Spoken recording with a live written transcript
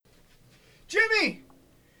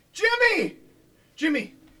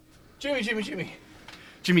Jimmy,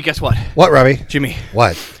 guess what? What, Robbie? Jimmy,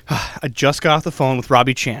 What? I just got off the phone with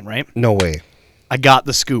Robbie Chan, right? No way. I got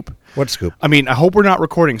the scoop. What scoop? I mean, I hope we're not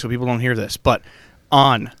recording so people don't hear this, but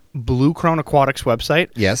on Blue Crown Aquatics website,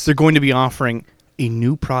 Yes. they're going to be offering a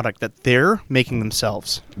new product that they're making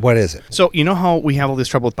themselves. What is it? So, you know how we have all this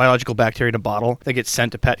trouble with biological bacteria in a bottle that gets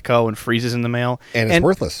sent to Petco and freezes in the mail? And it's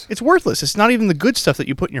worthless. It's worthless. It's not even the good stuff that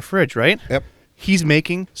you put in your fridge, right? Yep. He's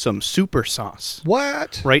making some super sauce.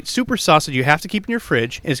 What? Right? Super sauce that you have to keep in your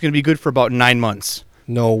fridge, and it's going to be good for about 9 months.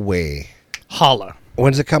 No way. Holla.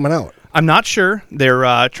 When's it coming out? I'm not sure.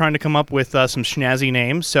 They're trying to come up with some snazzy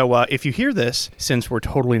names. So if you hear this, since we're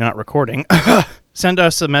totally not recording, send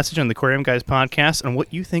us a message on the Aquarium Guys podcast on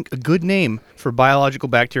what you think a good name for biological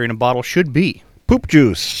bacteria in a bottle should be. Poop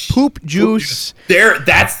juice. Poop juice.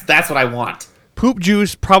 That's what I want. Poop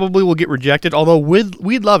juice probably will get rejected, although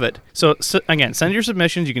we'd love it. So again, send your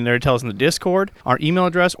submissions. You can either tell us in the Discord, our email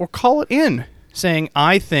address, or call it in saying,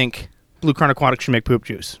 I think Blue Crown Aquatics should make poop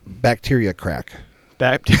juice. Bacteria crack.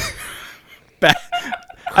 I'd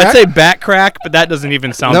say back crack, but that doesn't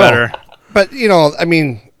even sound better. But, you know, I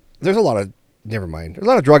mean, there's a lot of... Never mind. There's a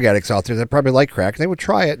lot of drug addicts out there that probably like crack. And they would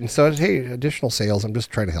try it and so, hey, additional sales. I'm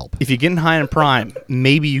just trying to help. If you're getting high on Prime,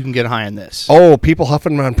 maybe you can get high on this. Oh, people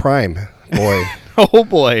huffing on Prime. Boy. Oh,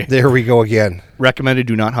 boy. There we go again. Recommended,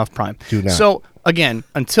 do not huff Prime. Do not. So, again,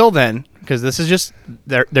 until then, because this is just,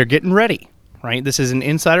 they're getting ready, right? This is an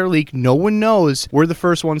insider leak. No one knows. We're the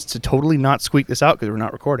first ones to totally not squeak this out because we're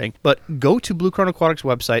not recording. But go to Blue Crown Aquatics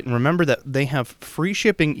website and remember that they have free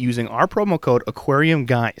shipping using our promo code Aquarium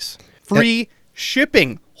Guys. Free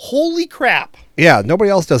shipping. Holy crap. Yeah, nobody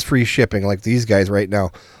else does free shipping like these guys right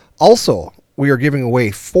now. Also, we are giving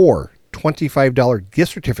away 4 $25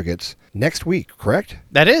 gift certificates next week, correct?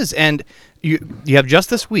 That is, and you have just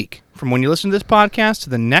this week from when you listen to this podcast to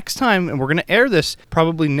the next time, and we're going to air this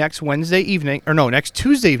probably next Tuesday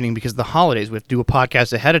evening because of the holidays. We have to do a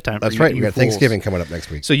podcast ahead of time. That's right. We got Thanksgiving coming up next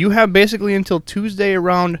week. So you have basically until Tuesday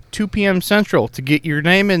around 2 p.m. Central to get your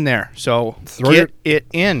name in there. So get it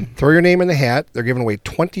in. Throw your name in the hat. They're giving away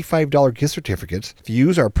 $25 gift certificates. If you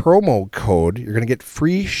use our promo code, you're going to get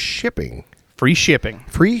free shipping. Free shipping.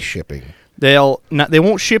 Free shipping. They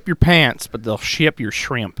won't ship your pants, but they'll ship your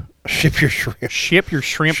shrimp. Ship your shrimp. Ship your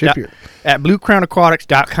shrimp at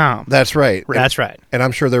bluecrownaquatics.com. That's right. That's right. And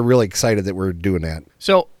I'm sure they're really excited that we're doing that.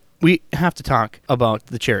 So we have to talk about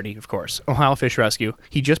the charity, of course, Ohio Fish Rescue.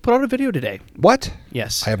 He just put out a video today. What?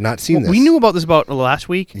 Yes. I have not seen this. We knew about this about last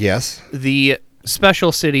week. Yes. The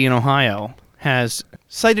special city in Ohio has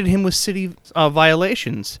cited him with city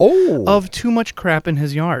violations of too much crap in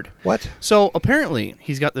his yard. What? So apparently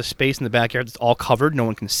he's got this space in the backyard that's all covered. No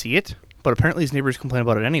one can see it. But apparently his neighbors complain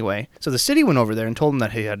about it anyway. So the city went over there and told him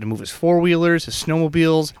that he had to move his four-wheelers, his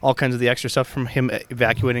snowmobiles, all kinds of the extra stuff from him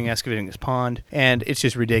evacuating, excavating his pond. And it's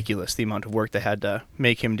just ridiculous, the amount of work they had to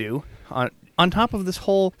make him do. On top of this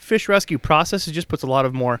whole fish rescue process, it just puts a lot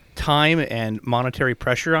of more time and monetary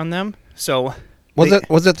pressure on them. So...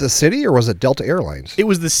 Was it the city or was it Delta Airlines? It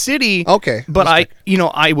was the city. Okay. But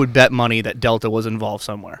I would bet money that Delta was involved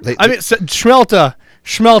somewhere. Schmelta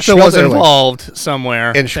was involved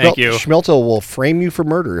somewhere. And Thank you. Schmelta will frame you for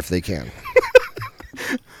murder if they can.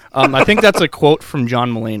 I think that's a quote from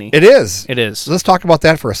John Mulaney. It is. It is. So let's talk about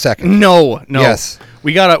that for a second. No. Yes.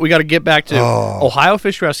 We gotta get back to Ohio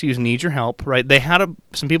Fish Rescues need your help, right? They had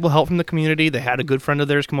some people help from the community. They had a good friend of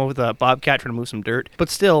theirs come over with a bobcat trying to move some dirt. But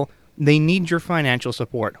still, they need your financial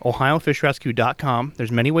support. OhioFishRescue.com. There's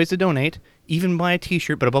many ways to donate, even buy a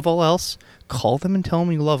t-shirt, but above all else, call them and tell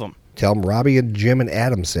them you love them. Tell them Robbie and Jim and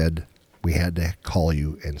Adam said we had to call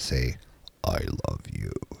you and say, I love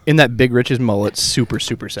you. In that Big Rich's mullet, super,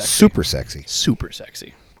 super sexy. Super sexy. Super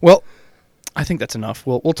sexy. Well, I think that's enough.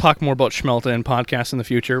 We'll talk more about Schmelta and podcasts in the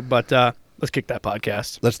future, but let's kick that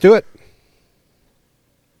podcast. Let's do it.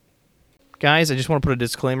 Guys, I just want to put a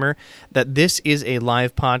disclaimer that this is a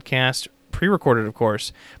live podcast, pre-recorded, of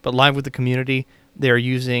course, but live with the community. They are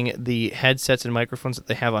using the headsets and microphones that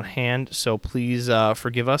they have on hand, so please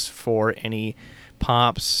forgive us for any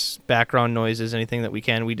pops, background noises, anything that we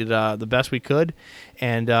can. We did the best we could,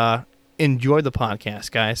 and enjoy the podcast,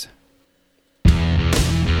 guys.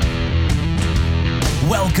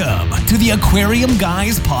 Welcome to the Aquarium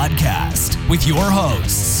Guys podcast with your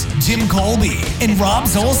hosts, Jim Colby and Rob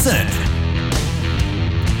Zolson.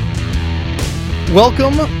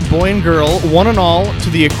 Welcome, boy and girl, one and all, to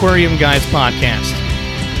the Aquarium Guys podcast.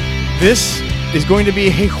 This is going to be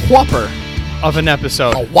a whopper of an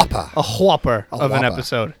episode. A whopper. A whopper of an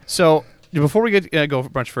episode. So, before we go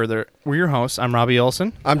much further, we're your hosts. I'm Robbie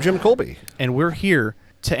Olson. I'm Jim Colby. And we're here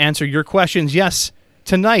to answer your questions. Yes,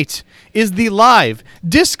 tonight is the live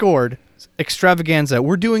Discord extravaganza.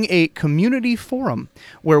 We're doing a community forum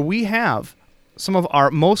where we have some of our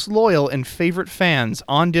most loyal and favorite fans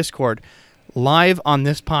on Discord live on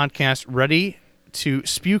this podcast, ready to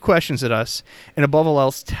spew questions at us, and above all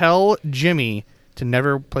else, tell Jimmy to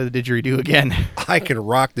never play the didgeridoo again. I can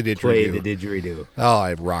rock the didgeridoo. Play the didgeridoo. Oh,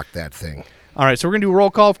 I'd rock that thing. All right, so we're going to do a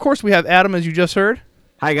roll call. Of course, we have Adam, as you just heard.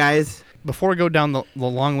 Hi, guys. Before we go down the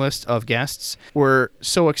long list of guests, we're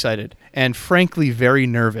so excited and frankly very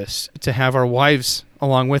nervous to have our wives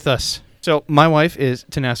along with us. So my wife is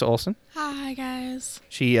Tanassa Olson. Hi, guys.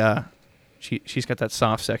 She's got that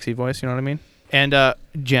soft, sexy voice, you know what I mean? And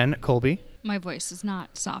Jen Colby. My voice is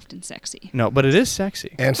not soft and sexy. No, but it is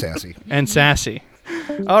sexy. And sassy. And sassy.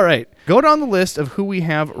 All right. Go down the list of who we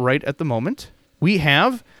have right at the moment. We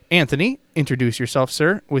have Anthony. Introduce yourself,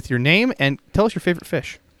 sir, with your name and tell us your favorite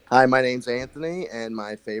fish. Hi, my name's Anthony, and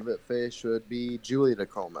my favorite fish would be Julia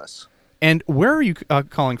Comas. And where are you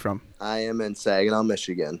calling from? I am in Saginaw,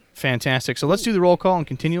 Michigan. Fantastic. So let's do the roll call and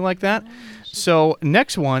continue like that. So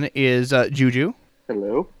next one is Juju.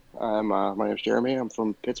 Hello. My name's Jeremy. I'm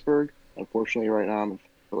from Pittsburgh. Unfortunately, right now I'm in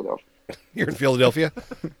Philadelphia. You're in Philadelphia?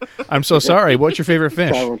 I'm so sorry. What's your favorite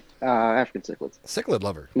fish? African cichlids. Cichlid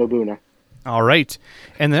lover. Lobuna. All right.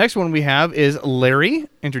 And the next one we have is Larry.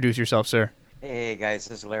 Introduce yourself, sir. Hey guys,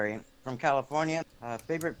 this is Larry from California.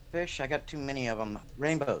 Favorite fish? I got too many of them.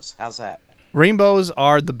 Rainbows. How's that? Rainbows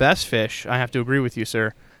are the best fish. I have to agree with you,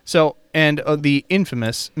 sir. So, and the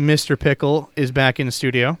infamous Mr. Pickle is back in the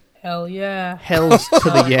studio. Hell yeah. Hells to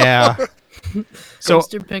the yeah. So,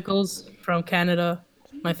 Mr. Pickles from Canada.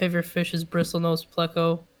 My favorite fish is bristlenose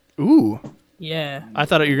pleco. ooh. Yeah. I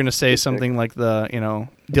thought you were going to say something like the,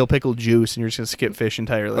 dill pickle juice, and you're just going to skip fish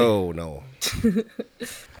entirely. Oh, no.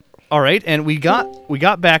 All right, and we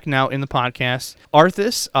got back now in the podcast.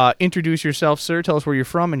 Arthas, introduce yourself, sir. Tell us where you're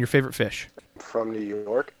from and your favorite fish. From New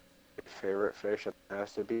York. Favorite fish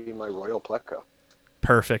has to be my royal pleco.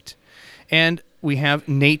 Perfect. And we have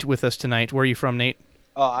Nate with us tonight. Where are you from, Nate?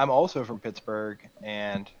 I'm also from Pittsburgh,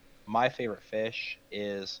 and my favorite fish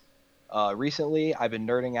is, recently I've been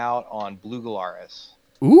nerding out on blue gularis.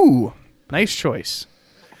 Ooh, nice choice.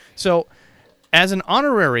 So, as an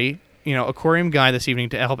honorary, aquarium guy this evening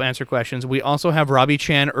to help answer questions, we also have Robbie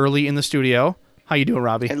Chan early in the studio. How you doing,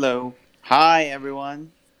 Robbie? Hello. Hi,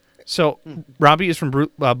 everyone. So, Robbie is from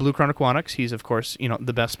Blue Crown Aquatics. He's, of course,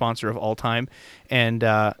 the best sponsor of all time, and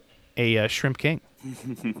a shrimp king.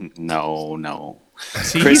 No.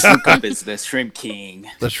 Chris Hookup is the shrimp king.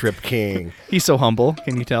 The shrimp king. He's so humble.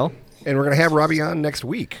 Can you tell? And we're going to have Robbie on next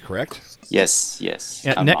week, correct? Yes.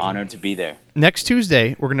 Yeah, I'm honored to be there. Next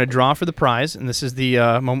Tuesday, we're going to draw for the prize, and this is the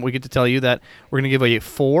moment we get to tell you that we're going to give away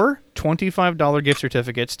 4 $25 gift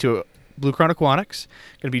certificates to Blue Crown Aquatics.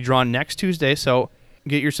 Going to be drawn next Tuesday, so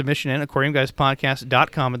get your submission in,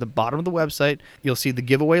 aquariumguyspodcast.com. At the bottom of the website, you'll see the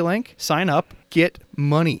giveaway link. Sign up. Get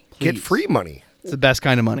money. Get free money. It's the best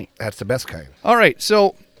kind of money. That's the best kind. All right,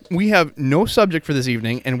 so we have no subject for this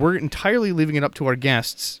evening, and we're entirely leaving it up to our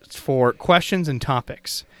guests for questions and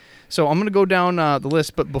topics. So I'm going to go down the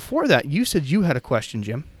list, but before that, you said you had a question,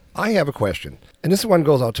 Jim. I have a question, and this one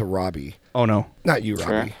goes out to Robbie. Oh, no. Not you,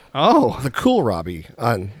 Robbie. Sure. Oh. The cool Robbie.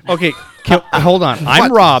 Okay, hold on.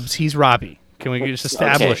 I'm Rob's, he's Robbie. Can we just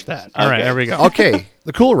establish that? All right, there we go. Okay,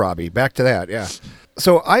 the cool Robbie. Back to that, yeah.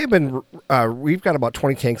 So I have been, we've got about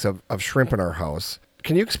 20 tanks of shrimp in our house.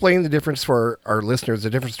 Can you explain the difference for our listeners, the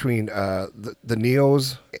difference between the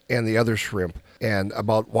Neos and the other shrimp, and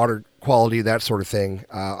about water quality, that sort of thing?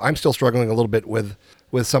 I'm still struggling a little bit with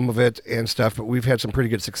some of it and stuff, but we've had some pretty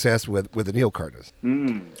good success with the Neocardas.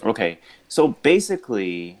 Okay, so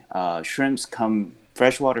basically,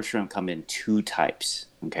 freshwater shrimp come in 2 types.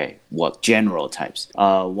 Okay, general types.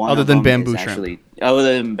 One other of than them bamboo is shrimp. Other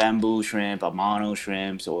than bamboo shrimp, mono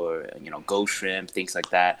shrimps, or ghost shrimp, things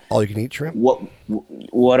like that. All you can eat shrimp. What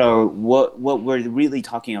we're really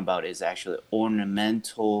talking about is actually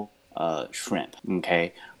ornamental shrimp.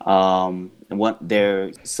 Okay, what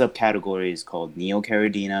their subcategory is called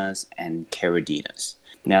Neocharidinas and Charidinas.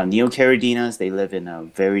 Now, Neocharidinas, they live in a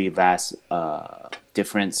very vast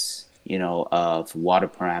difference, of water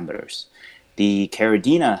parameters. The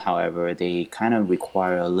Charidina, however, they kind of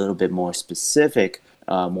require a little bit more specific,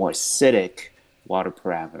 more acidic water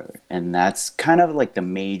parameter, and that's kind of like the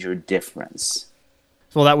major difference.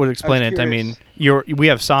 Well, that would explain it. I mean, we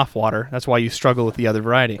have soft water. That's why you struggle with the other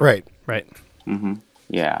variety. Right. Mm-hmm.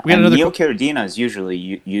 Yeah. We had and another Neocharidinas, usually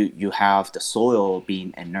you have the soil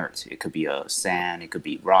being inert. It could be sand, it could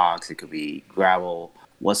be rocks, it could be gravel,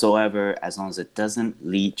 whatsoever, as long as it doesn't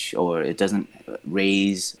leach or it doesn't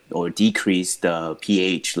raise or decrease the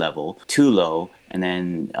pH level too low. And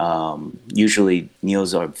then usually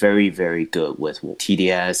Neos are very, very good with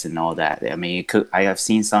TDS and all that. I mean, I have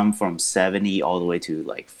seen some from 70 all the way to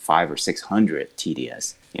like 500 or 600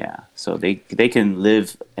 TDS. Yeah, so they can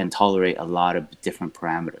live and tolerate a lot of different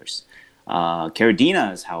parameters.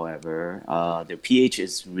 Caradinas, however, their pH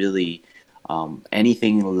is really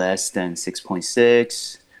anything less than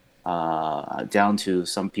 6.6, down to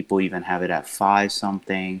some people even have it at 5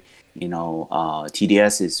 something.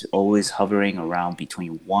 TDS is always hovering around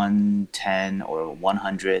between 110 or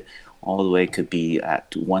 100, all the way could be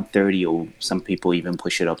at 130, or some people even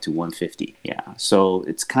push it up to 150. Yeah, so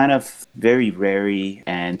it's kind of very rare,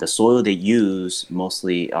 and the soil they use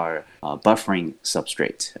mostly are buffering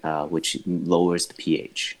substrate, which lowers the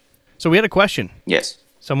pH. So we had a question. Yes.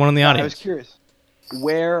 Someone in the audience. I was curious.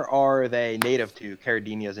 Where are they native to,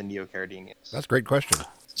 Caridinias and Neocaridinias? That's a great question.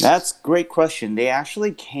 That's a great question. They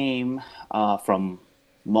actually came from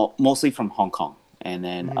mostly from Hong Kong, and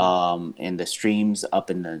then in the streams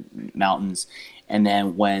up in the mountains. And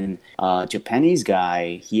then when Japanese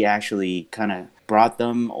guy, he actually kind of brought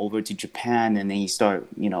them over to Japan, and then he started,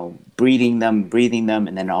 breeding them,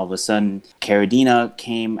 and then all of a sudden Caridina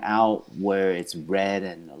came out where it's red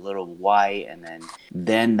and a little white, and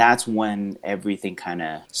then that's when everything kind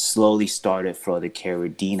of slowly started for the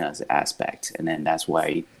Caridinas aspect, and then that's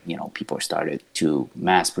why people started to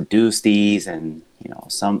mass produce these, and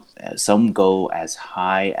some go as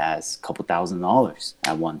high as a couple $1,000s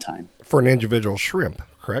at one time for an individual shrimp,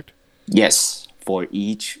 correct? Yes, for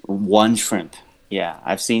each one shrimp. Yeah,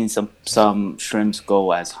 I've seen some shrimps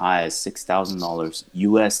go as high as $6,000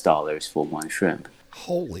 US dollars for one shrimp.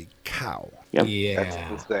 Holy cow! Yep. Yeah,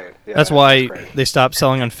 that's insane. Yeah, that's why they stopped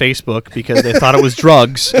selling on Facebook, because they thought it was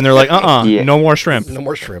drugs, and they're like, no more shrimp. No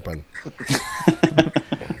more shrimping.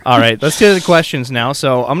 All right, let's get to the questions now.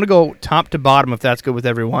 So I'm going to go top to bottom, if that's good with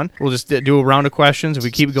everyone. We'll just do a round of questions. If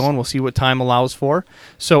we keep going, we'll see what time allows for.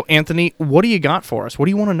 So, Anthony, what do you got for us? What do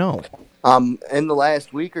you want to know? In the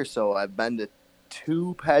last week or so, I've been to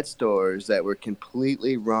 2 pet stores that were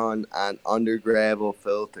completely run on under gravel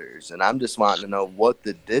filters, and I'm just wanting to know what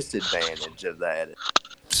the disadvantage of that is.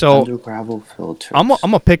 So, under gravel filters. I'm going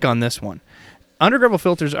to pick on this one. Under gravel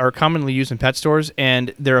filters are commonly used in pet stores,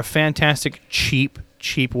 and they're a fantastic, cheap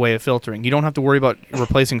way of filtering. You don't have to worry about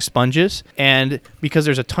replacing sponges, and because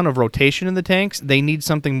there's a ton of rotation in the tanks, they need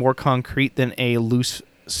something more concrete than a loose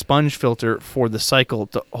sponge filter for the cycle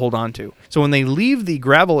to hold on to. So when they leave the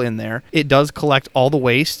gravel in there, it does collect all the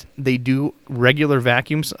waste. They do regular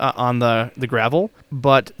vacuums on the gravel,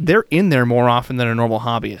 but they're in there more often than a normal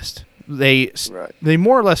hobbyist. They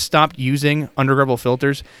more or less stopped using under gravel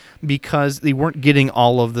filters because they weren't getting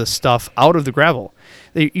all of the stuff out of the gravel.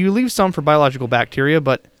 You leave some for biological bacteria,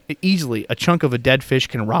 but easily a chunk of a dead fish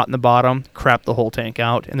can rot in the bottom, crap the whole tank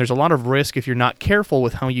out, and there's a lot of risk if you're not careful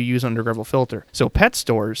with how you use under gravel filter. So pet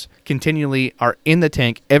stores continually are in the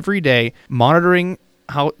tank every day, monitoring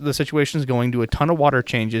how the situation is going, do a ton of water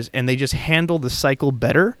changes, and they just handle the cycle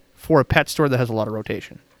better for a pet store that has a lot of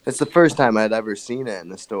rotation. It's the first time I'd ever seen it in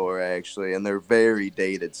the store, actually, and they're very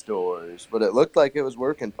dated stores, but it looked like it was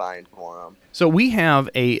working fine for them. So we have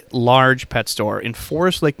a large pet store in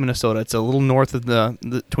Forest Lake, Minnesota. It's a little north of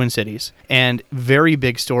the Twin Cities, and very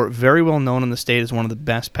big store, very well known in the state as one of the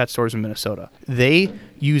best pet stores in Minnesota. They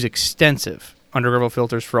use extensive under gravel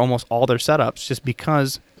filters for almost all their setups just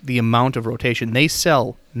because the amount of rotation. They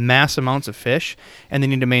sell mass amounts of fish, and they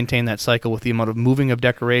need to maintain that cycle with the amount of moving of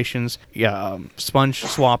decorations, sponge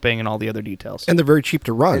swapping, and all the other details. And they're very cheap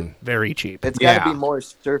to run. Very cheap. It's got to be more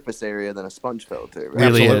surface area than a sponge filter, right?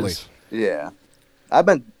 Really Absolutely. is. Yeah. I've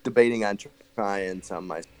been debating on trying some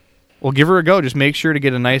myself. Well, give her a go. Just make sure to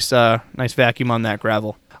get a nice vacuum on that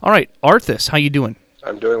gravel. All right, Arthas, how you doing?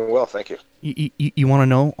 I'm doing well, thank you. You want to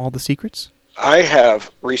know all the secrets? I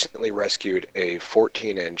have recently rescued a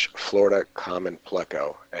 14-inch Florida common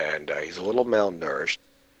pleco, and he's a little malnourished.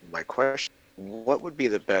 My question, what would be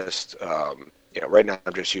the best, right now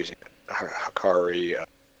I'm just using Hikari,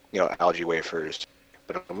 algae wafers,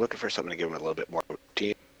 but I'm looking for something to give him a little bit more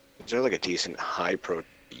protein. Is there like a decent high protein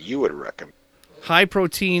you would recommend? High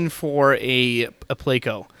protein for a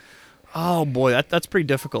pleco. Oh boy, that's pretty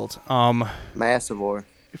difficult. Massivore.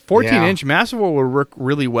 14-inch Massivore would work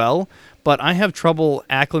really well, but I have trouble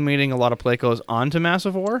acclimating a lot of plecos onto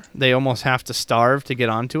Massivore. They almost have to starve to get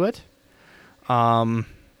onto it.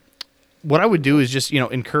 What I would do is just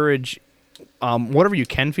encourage whatever you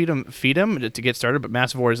can feed them to get started. But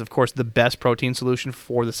Massivore is, of course, the best protein solution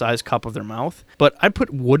for the size cup of their mouth. But I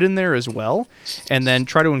put wood in there as well, and then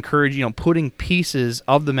try to encourage, putting pieces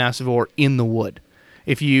of the Massivore in the wood.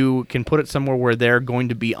 If you can put it somewhere where they're going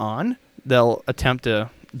to be on, they'll attempt to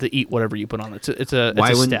eat whatever you put on it. It's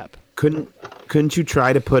a step. Couldn't you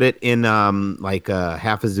try to put it in like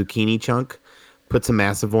half a zucchini chunk? Put some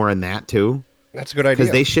Massivore in that too. That's a good idea.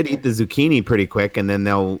 Because they should eat the zucchini pretty quick, and then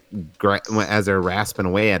they'll, as they're rasping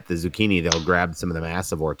away at the zucchini, they'll grab some of the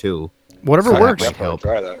Massivore too. Whatever works. Might help.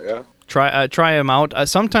 Try that, yeah. Try them out.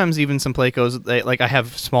 Sometimes even some Plecos, I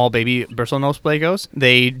have small baby bristlenose Plecos.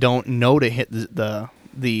 They don't know to hit the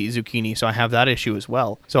zucchini, so I have that issue as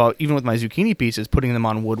well. So even with my zucchini pieces, putting them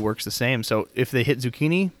on wood works the same. So if they hit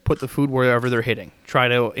zucchini, put the food wherever they're hitting. Try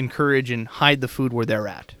to encourage and hide the food where they're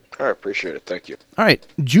at. All right, appreciate it. Thank you. All right,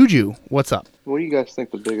 Juju, what's up? What do you guys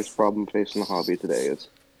think the biggest problem facing the hobby today is?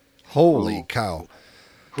 Holy cow.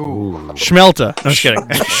 Schmelta. No, just kidding.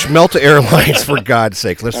 Schmelta Airlines, for God's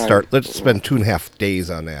sake. Let's spend 2.5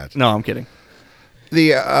 days on that. No, I'm kidding.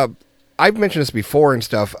 I've mentioned this before and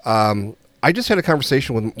stuff. I just had a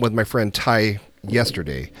conversation with my friend Ty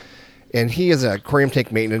yesterday, and he is a aquarium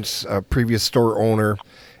tank maintenance, previous store owner,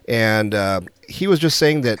 and he was just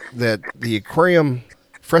saying that the aquarium,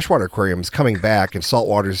 freshwater aquarium, is coming back and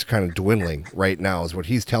saltwater is kind of dwindling right now, is what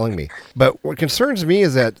he's telling me. But what concerns me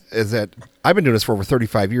is that I've been doing this for over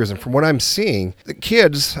 35 years, and from what I'm seeing, the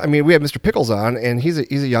kids, I mean, we have Mr. Pickles on, and he's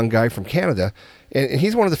a young guy from Canada, and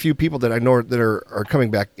he's one of the few people that I know that are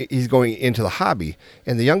coming back. He's going into the hobby,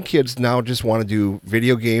 and the young kids now just want to do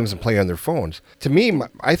video games and play on their phones. To me,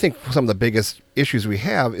 I think some of the biggest issues we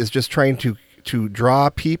have is just trying to draw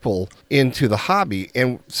people into the hobby.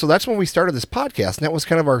 And so that's when we started this podcast, and that was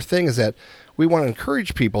kind of our thing, is that we want to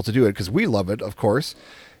encourage people to do it because we love it, of course.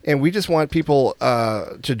 And we just want people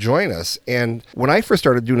to join us. And when I first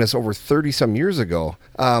started doing this over 30-some years ago,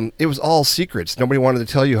 it was all secrets. Nobody wanted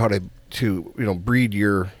to tell you how to breed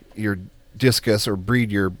your discus or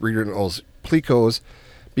breed your breeder-nose plecos,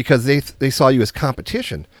 because they saw you as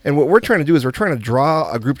competition. And what we're trying to do is we're trying to draw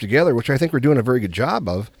a group together, which I think we're doing a very good job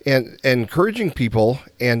of, and encouraging people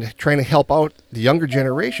and trying to help out the younger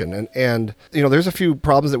generation. And there's a few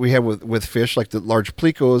problems that we have with fish, like the large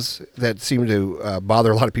plecos that seem to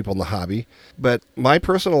bother a lot of people in the hobby. But my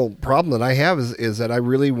personal problem that I have is that I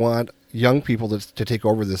really want young people to take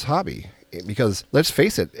over this hobby. Because let's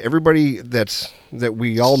face it, everybody that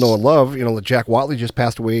we all know and love, Jack Watley just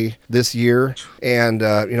passed away this year, and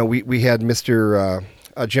we had Mr.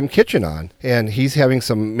 Jim Kitchen on, and he's having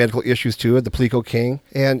some medical issues too at the Pleco King,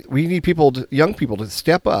 and we need young people to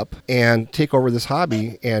step up and take over this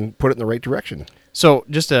hobby and put it in the right direction. So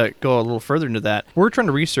just to go a little further into that, we're trying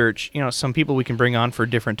to research, some people we can bring on for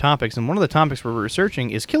different topics. And one of the topics we're researching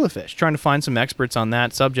is killifish, trying to find some experts on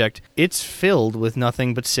that subject. It's filled with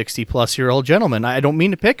nothing but 60-plus-year-old gentlemen. I don't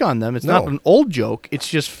mean to pick on them. It's not an old joke. It's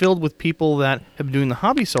just filled with people that have been doing the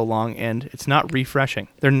hobby so long, and it's not refreshing.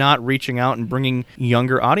 They're not reaching out and bringing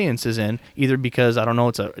younger audiences in, either because, I don't know,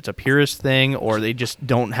 it's a purist thing, or they just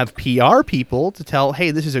don't have PR people to tell,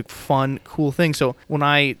 hey, this is a fun, cool thing. So when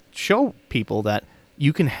I show people that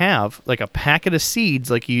you can have like a packet of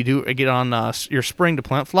seeds like you do get on your spring to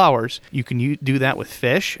plant flowers, you can do that with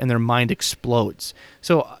fish, and their mind explodes.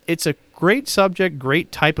 So it's a great subject,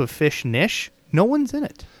 great type of fish niche. No one's in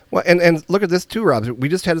it. Well, and look at this too, Rob. We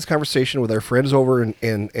just had this conversation with our friends over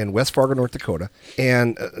in West Fargo, North Dakota.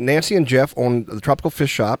 And Nancy and Jeff own the Tropical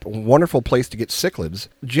Fish Shop, a wonderful place to get cichlids.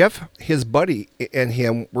 Jeff, his buddy, and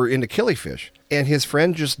him were into killifish. And his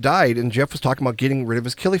friend just died, and Jeff was talking about getting rid of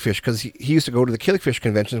his killifish because he used to go to the killifish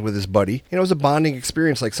conventions with his buddy. And it was a bonding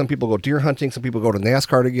experience. Like some people go deer hunting, some people go to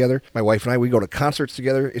NASCAR together. My wife and I, we go to concerts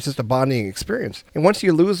together. It's just a bonding experience. And once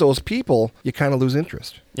you lose those people, you kind of lose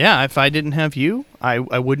interest. Yeah, if I didn't have you, I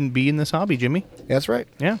wouldn't be in this hobby, Jimmy. That's right.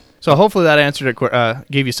 Yeah. So hopefully that answered it,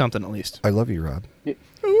 gave you something at least. I love you, Rob. Yeah.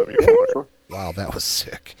 Wow, that was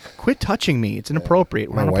sick. Quit touching me. It's inappropriate.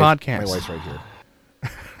 We're on a podcast. My wife's right here.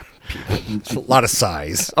 It's a lot of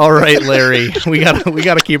size. All right, Larry. We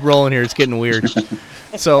gotta keep rolling here. It's getting weird.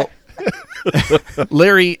 So,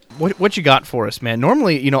 Larry, what you got for us, man?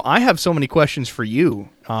 Normally, I have so many questions for you.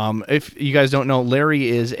 If you guys don't know, Larry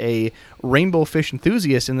is a rainbow fish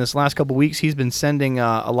enthusiast. In this last couple weeks, he's been sending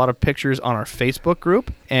a lot of pictures on our Facebook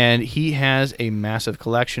group, and he has a massive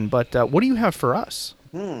collection. But what do you have for us?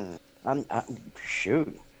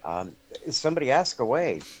 Shoot. Somebody ask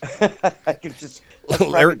away. I could just. That's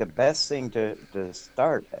probably the best thing to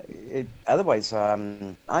start. Otherwise,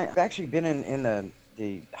 I've actually been in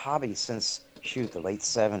the hobby since the late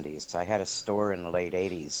 70s. I had a store in the late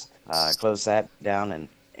 80s. Closed that down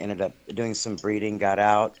ended up doing some breeding, got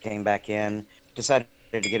out, came back in, decided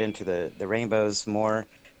to get into the rainbows more.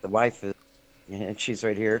 The wife is, and she's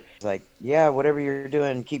right here. It's like, yeah, whatever you're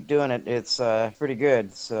doing, keep doing it. It's pretty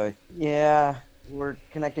good. So yeah, we're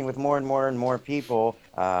connecting with more and more and more people.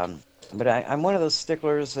 But I'm one of those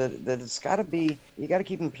sticklers that it's got to be, you got to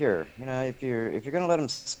keep them pure. You know, if you're going to let them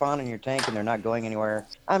spawn in your tank and they're not going anywhere,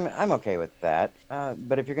 I'm okay with that.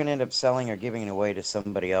 But if you're going to end up selling or giving it away to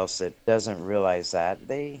somebody else that doesn't realize that,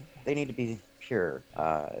 they need to be pure.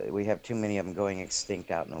 We have too many of them going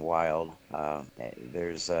extinct out in the wild.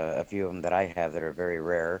 There's a few of them that I have that are very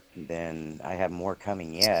rare. Then I have more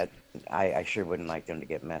coming yet. I sure wouldn't like them to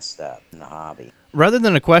get messed up in the hobby. Rather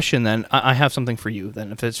than a question, then, I have something for you,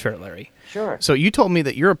 then, if it's fair, Larry. Sure. So you told me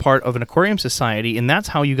that you're a part of an aquarium society, and that's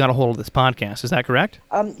how you got a hold of this podcast. Is that correct?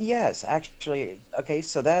 Yes, actually. Okay,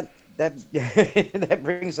 so that that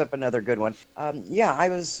brings up another good one. Yeah, I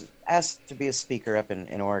was asked to be a speaker up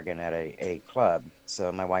in Oregon at a club.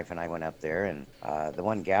 So my wife and I went up there, and the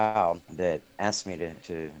one gal that asked me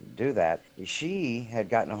to do that, she had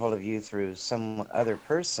gotten a hold of you through some other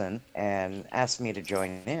person and asked me to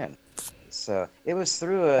join in. So it was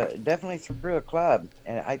definitely through a club,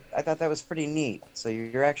 and I thought that was pretty neat. So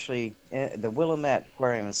you're actually in the Willamette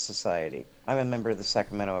Aquarium Society. I'm a member of the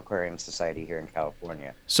Sacramento Aquarium Society here in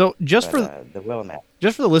California. So the Willamette.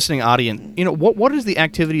 Just for the listening audience, what is the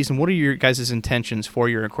activities and what are your guys' intentions for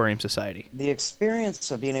your aquarium society? The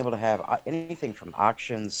experience of being able to have anything from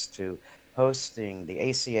auctions to hosting, the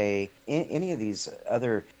ACA, any of these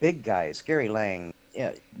other big guys, Gary Lang.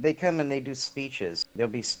 Yeah, they come and they do speeches. There'll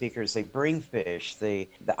be speakers. They bring fish. The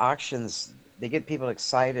auctions. They get people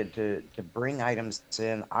excited to bring items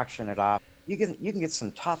in, auction it off. You can get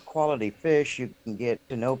some top quality fish. You can get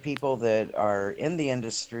to know people that are in the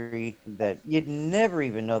industry that you'd never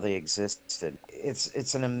even know they existed.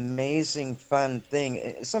 It's an amazing, fun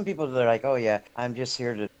thing. Some people are like, oh yeah, I'm just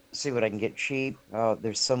here to see what I can get cheap. Oh,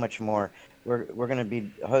 there's so much more. We're going to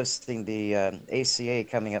be hosting the ACA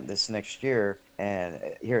coming up this next year, and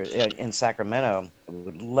here in Sacramento. We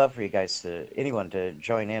would love for you guys anyone to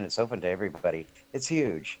join in. It's open to everybody. It's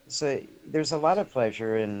huge. So there's a lot of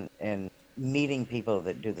pleasure in meeting people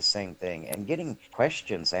that do the same thing and getting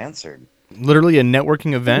questions answered. Literally a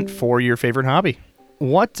networking event for your favorite hobby.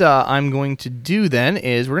 What I'm going to do then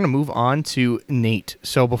is we're going to move on to Nate.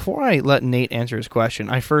 So before I let Nate answer his question,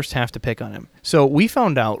 I first have to pick on him. So we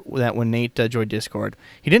found out that when Nate joined Discord,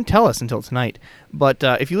 he didn't tell us until tonight, but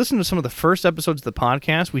if you listen to some of the first episodes of the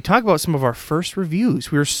podcast, we talk about some of our first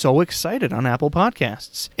reviews. We were so excited on Apple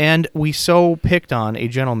Podcasts, and we so picked on a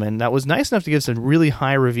gentleman that was nice enough to give us a really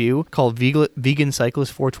high review called Vegan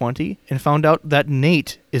Cyclist 420, and found out that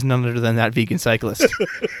Nate is none other than that vegan cyclist.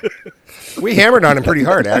 We hammered on him pretty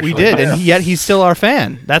hard, actually. We did, and yet he's still our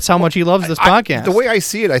fan. That's how much he loves this podcast. The way I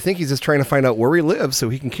see it, I think he's just trying to find out where we live so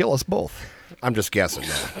he can kill us both. I'm just guessing,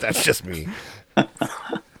 though. That's just me.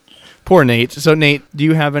 Poor Nate. So, Nate, do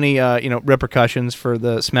you have any repercussions for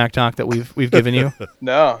the smack talk that we've given you?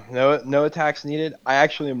 No attacks needed. I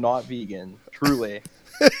actually am not vegan, truly.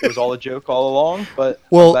 It was all a joke all along, but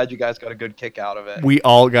I'm glad you guys got a good kick out of it. We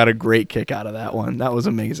all got a great kick out of that one. That was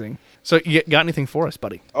amazing. So you got anything for us,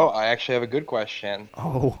 buddy? Oh, I actually have a good question.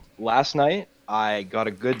 Oh. Last night, I got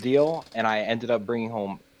a good deal, and I ended up bringing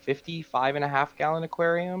home 50 5.5-gallon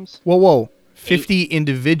aquariums. Whoa. 50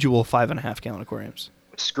 individual 5.5-gallon aquariums.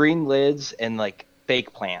 Screen lids and,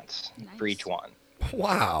 fake plants for each one.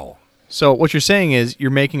 Wow. So what you're saying is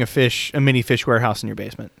you're making a mini fish warehouse in your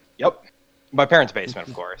basement. Yep. My parents' basement,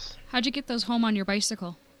 of course. How'd you get those home on your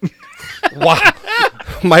bicycle? Wow.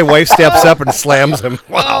 My wife steps up and slams him.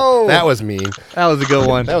 Wow. That was mean. That was a good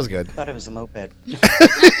one. That was good. I thought it was a moped.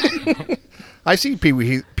 I see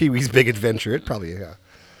Pee-wee's Big Adventure. It probably, yeah.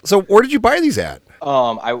 So where did you buy these at?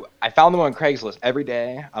 I found them on Craigslist every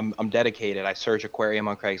day. I'm dedicated. I search aquarium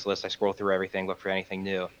on Craigslist. I scroll through everything, look for anything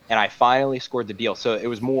new. And I finally scored the deal. So it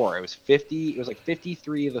was more. It was 50. It was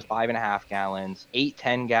 53 of the 5.5 gallons, 8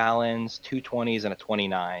 10 gallons, 2 20s, and a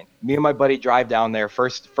 29. Me and my buddy drive down there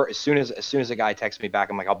first as soon as the guy texts me back,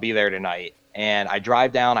 I'm like, I'll be there tonight. And I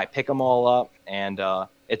drive down, I pick them all up, and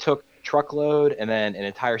it took truckload and then an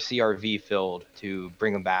entire CRV filled to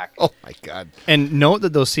bring them back. Oh my God. And note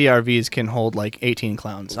that those CRVs can hold 18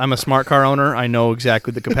 clowns. I'm a smart car owner. I know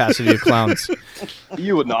exactly the capacity of clowns.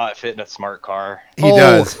 You would not fit in a smart car. He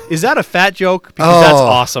does. Is that a fat joke? Because that's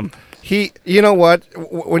awesome. You know what?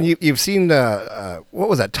 When you've seen what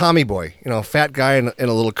was that? Tommy Boy, fat guy in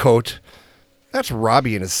a little coat. That's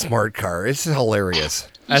Robbie in his smart car. It's hilarious.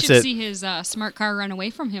 You should see his smart car run away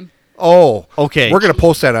from him. Oh, Okay. We're gonna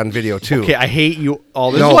post that on video too. Okay, I hate you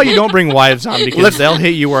all. This No. is why you don't bring wives on, because they'll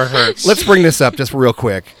hit you where it hurts. Let's bring this up just real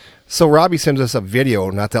quick. So Robbie sends us a video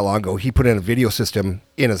not that long ago. He put in a video system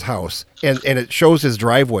in his house, and it shows his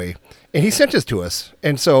driveway, and he sent this to us.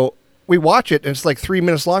 And so we watch it, and it's like 3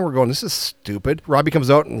 minutes long. We're going, this is stupid. Robbie comes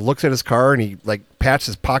out and looks at his car, and he like pats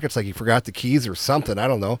his pockets like he forgot the keys or something. I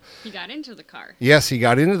don't know. He got into the car. Yes, he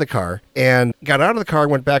got into the car and got out of the car,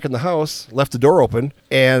 went back in the house, left the door open,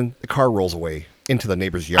 and the car rolls away into the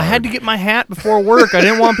neighbor's yard. I had to get my hat before work. I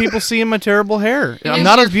didn't want people seeing my terrible hair. I'm is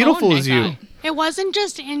not your as beautiful phone, as I you. thought. It wasn't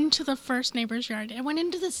just into the first neighbor's yard. It went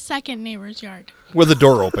into the second neighbor's yard. with the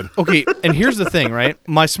door open. Okay, and here's the thing, right?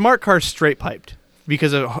 My smart car's straight piped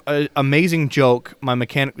because of an amazing joke my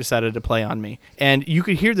mechanic decided to play on me. And you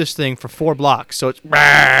could hear this thing for 4 blocks. So it's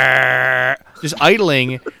just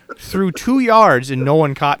idling through 2 yards and no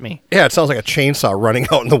one caught me. Yeah, it sounds like a chainsaw running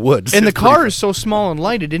out in the woods. And the It's pretty car is so small and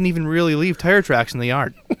light, it didn't even really leave tire tracks in the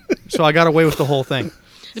yard. So I got away with the whole thing.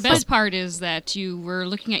 The best part is that you were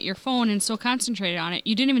looking at your phone and so concentrated on it,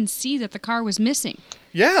 you didn't even see that the car was missing.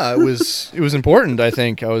 Yeah, it was important, I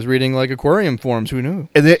think. I was reading like aquarium forums. Who knew?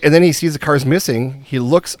 And then he sees the car's missing. He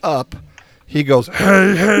looks up. He goes,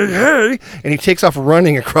 hey, hey, hey, and he takes off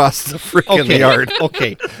running across the freaking yard.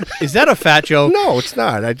 Okay. Is that a fat joke? No, it's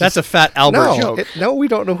not. That's a Fat Albert joke. No, we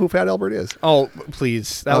don't know who Fat Albert is. Oh,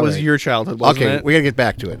 please. That All was right. your childhood, wasn't Okay, it? we got to get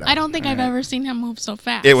back to it now. I don't think I've ever seen him move so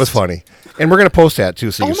fast. It was funny. And we're going to post that,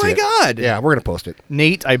 too, so you Oh can my see it. God. Yeah, we're going to post it.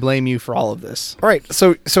 Nate, I blame you for all of this. All right,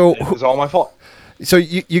 so It was all my fault. So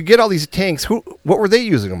you get all these tanks. What were they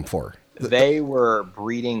using them for? They were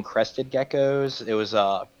breeding crested geckos. It was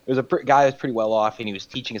a guy that was pretty well off, and he was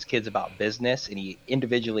teaching his kids about business, and he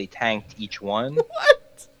individually tanked each one.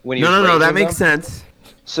 What? When he was No, that raising makes them. sense.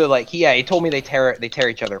 So like, he told me they tear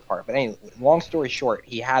each other apart. But anyway, long story short,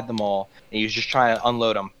 he had them all, and he was just trying to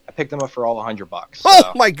unload them. I picked them up for all $100.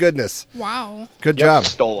 Oh my goodness! Wow. Good Yep, job.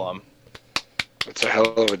 Stole them. That's a hell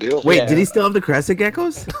of a deal. Wait, Yeah. did he still have the crested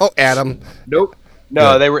geckos? Oh, Adam. Nope.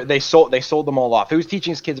 No, Good. they sold them all off. He was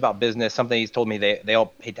teaching his kids about business. Something he's told me they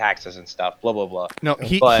all pay taxes and stuff. Blah blah blah. No,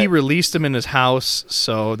 he But- released them in his house,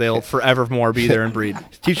 so they'll forevermore be there and breed.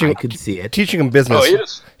 Teaching I could see it. Teaching them business. Oh, he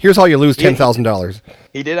is. Here's how you lose $10,000.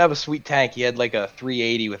 He did have a sweet tank. He had like a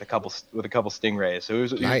 380 with a couple stingrays. So he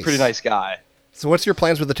was a Nice. pretty nice guy. So what's your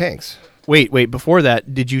plans with the tanks? Wait, before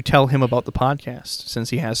that, did you tell him about the podcast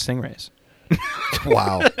since he has stingrays?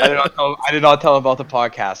 Wow. I did not tell him about the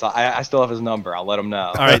podcast. I still have his number. I'll let him know.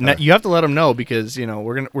 All right, now you have to let him know because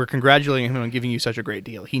we're congratulating him on giving you such a great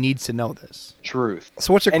deal. He needs to know this. Truth.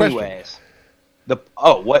 So what's your question? Anyways,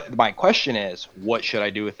 what my question is, what should I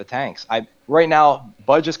do with the tanks? Right now,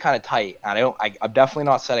 budget's kind of tight. And I'm definitely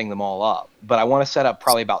not setting them all up, but I want to set up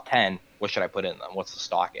probably about 10. What should I put in them? What's the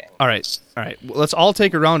stocking? All right. Well, let's all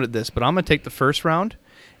take a round at this, but I'm going to take the first round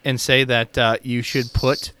and say that you should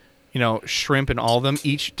put, shrimp in all of them,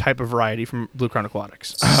 each type of variety from Blue Crown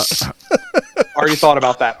Aquatics. Already thought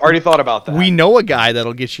about that. We know a guy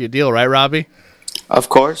that'll get you a deal, right, Robbie? Of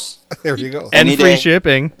course. There you go. And Any free day.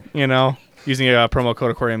 shipping, using a promo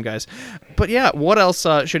code Aquarium Guys. But yeah, what else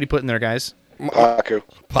should he put in there, guys? Paku.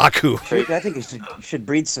 Paku. I think you should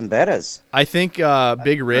breed some bettas. I think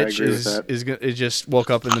Big Rich agree with that. is just woke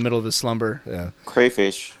up in the middle of his slumber. Yeah.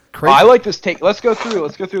 Crayfish. I like this take. Let's go through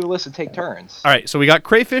the list and take turns. All right, so we got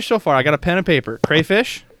crayfish so far. I got a pen and paper.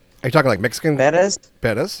 Crayfish. Are you talking like Mexican? Bettas?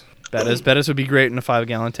 Bettas? Bettas would be great in a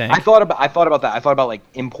 5-gallon tank. I thought about that. I thought about like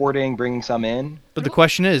importing, bringing some in. But the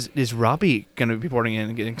question is Robbie going to be porting in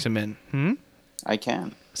and getting some in? I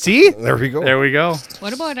can. See? There we go. There we go.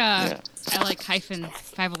 What about I like hyphen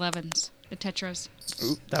 511s, the tetras.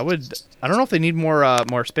 Ooh, that would. I don't know if they need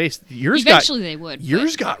more space. Eventually they would.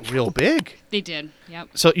 Yours got real big. They did. Yep.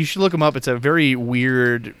 So you should look them up. It's a very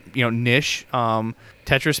weird, niche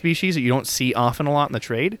tetra species that you don't see often a lot in the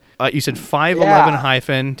trade. You said 511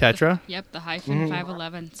 hyphen tetra. Yep, the hyphen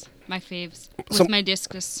 511s. My faves with So- my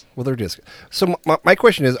discus. Well, they're disc. So my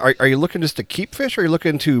question is, are you looking just to keep fish, or are you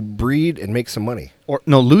looking to breed and make some money? Or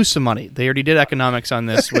no, lose some money. They already did economics on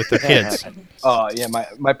this with their kids. Yeah,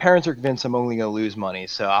 my parents are convinced I'm only gonna lose money,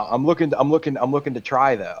 so I'm looking to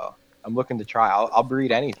try though. I'm looking to try. I'll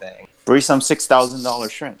breed anything. Breed some $6,000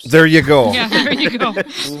 shrimps. There you go. Yeah, there you go.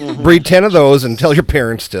 Breed 10 of those and tell your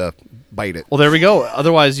parents to bite it. Well, there we go.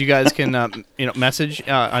 Otherwise, you guys can message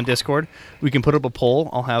on Discord. We can put up a poll.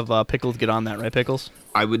 I'll have Pickles get on that, right, Pickles?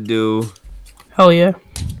 I would do. Hell yeah.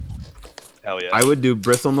 Hell yeah. I would do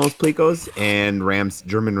bristlenose plecos and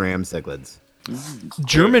German ram cichlids.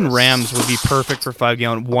 German rams would be perfect for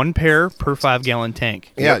 5-gallon. 1 pair per 5-gallon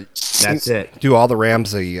tank. Yeah, That's it. Do all the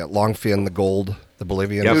rams, the long fin, the gold, the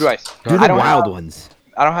Bolivian. Yep. Who do I? Do I the don't wild have- ones.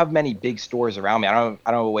 have many big stores around me. I don't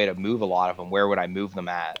have a way to move a lot of them. Where would I move them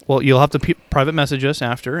at? Well, you'll have to private message us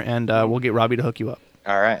after, and we'll get Robbie to hook you up.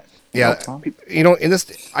 All right. Yeah, you know,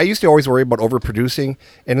 I used to always worry about overproducing,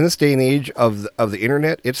 and in this day and age of the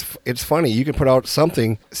internet, it's funny. You can put out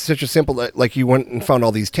something such a simple like you went and found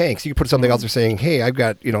all these tanks. You can put something out there saying, "Hey, I've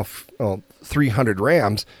got 300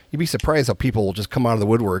 Rams." You'd be surprised how people will just come out of the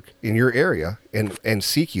woodwork in your area and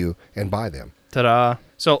seek you and buy them. Ta-da!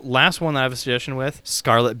 So last one that I have a suggestion with,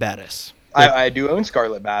 Scarlet Batis. I do own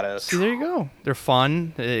Scarlet Batis. See, there you go. They're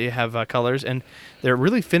fun. They have colors, and they're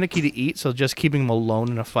really finicky to eat, so just keeping them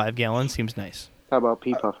alone in a 5-gallon seems nice. How about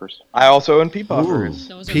pea puffers? I also own pea puffers.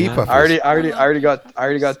 Pea puffers. I already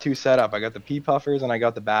got 2 set up. I got the pea puffers and I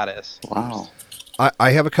got the Batis. Wow.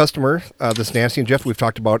 I have a customer, this Nancy and Jeff we've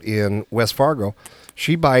talked about in West Fargo.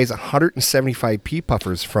 She buys 175 pea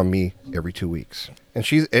puffers from me every 2 weeks, and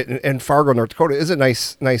she's in Fargo, North Dakota. Is a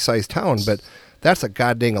nice sized town, but that's a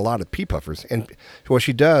goddamn a lot of pea puffers. And what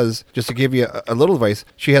she does, just to give you a little advice,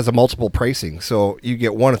 she has a multiple pricing. So you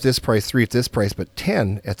get 1 at this price, 3 at this price, but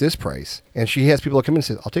 10 at this price. And she has people that come in and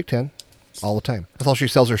say, "I'll take 10." All the time. That's how she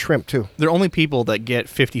sells her shrimp, too. They're only people that get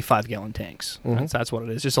 55-gallon tanks. Mm-hmm. That's what it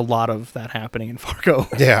is. Just a lot of that happening in Fargo.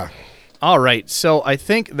 Yeah. All right. So I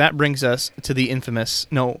think that brings us to the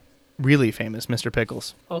really famous Mr.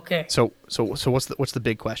 Pickles. Okay. So what's the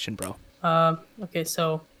big question, bro? Okay,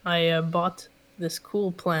 so I bought this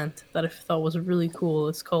cool plant that I thought was really cool.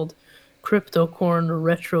 It's called Cryptocorn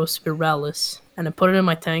retrospiralis, and I put it in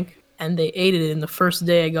my tank, and they ate it in the first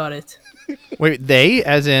day I got it. Wait, they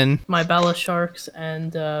as in my Bala sharks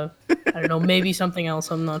and I don't know, maybe something else.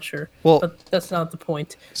 I'm not sure. Well, but that's not the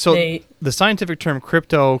point. So the scientific term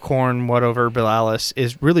cryptocorn whatever bilalis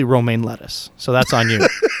is really romaine lettuce. So that's on you.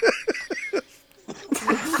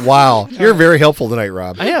 Wow, you're very helpful tonight,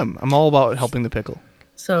 Rob. I am. I'm all about helping the pickle.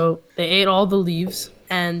 So they ate all the leaves,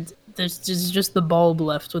 and there's just the bulb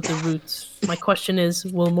left with the roots. My question is,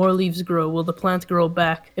 will more leaves grow? Will the plant grow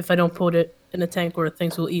back if I don't put it in a tank where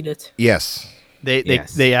things will eat it? Yes.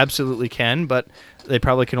 They absolutely can, but they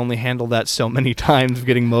probably can only handle that so many times of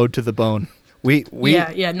getting mowed to the bone.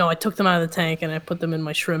 No, I took them out of the tank and I put them in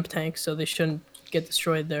my shrimp tank, so they shouldn't get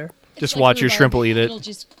destroyed there. Just watch your shrimp will eat it. It'll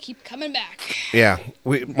just keep coming back. Yeah,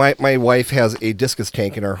 my wife has a discus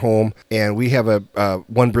tank in our home, and we have a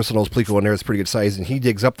one bristlenose pleco in there that's pretty good size, and he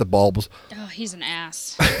digs up the bulbs. Oh, he's an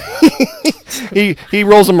ass. He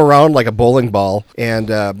rolls them around like a bowling ball, and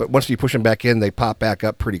but once you push them back in, they pop back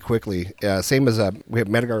up pretty quickly. Same as we have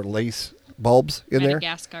Madagascar lace bulbs in there.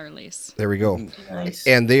 Madagascar lace. There we go. Nice.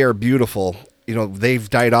 And they are beautiful. You know, they've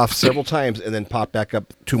died off several times and then pop back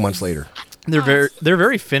up 2 months later. They're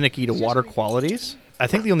very finicky to water qualities. I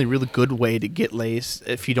think the only really good way to get lace,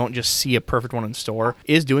 if you don't just see a perfect one in store,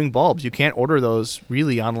 is doing bulbs. You can't order those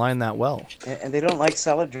really online that well. And they don't like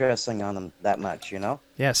salad dressing on them that much, you know?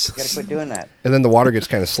 Yes. You gotta quit doing that. And then the water gets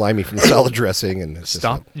kind of slimy from the salad dressing, and it's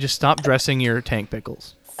just stop dressing your tank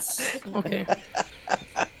pickles. Okay.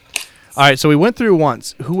 All right, so we went through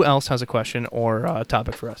once. Who else has a question or a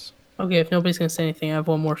topic for us? Okay, if nobody's gonna say anything, I have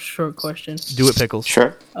one more short question. Do it, Pickles.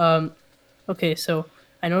 Sure. Okay, so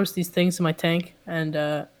I noticed these things in my tank, and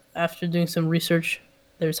after doing some research,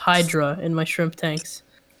 there's Hydra in my shrimp tanks,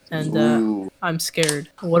 and I'm scared.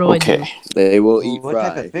 What do I do? They will eat What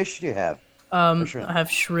type of fish do you have? I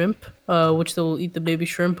have shrimp, which they will eat the baby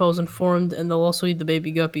shrimp I was informed, and they'll also eat the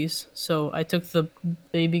baby guppies. So I took the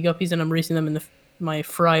baby guppies and I'm raising them in my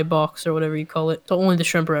fry box or whatever you call it. So only the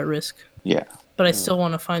shrimp are at risk. Yeah. But I still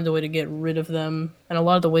want to find a way to get rid of them. And a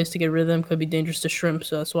lot of the ways to get rid of them could be dangerous to shrimp,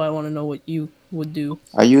 so that's why I want to know what you would do.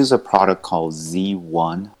 I use a product called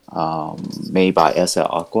Z1, made by Essa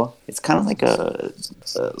Aqua. It's kind of like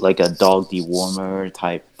a dog dewormer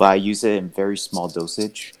type, but I use it in very small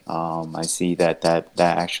dosage. I see that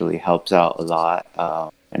actually helps out a lot.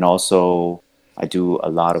 And also, I do a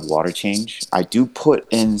lot of water change. I do put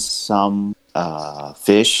in some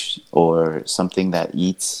fish or something that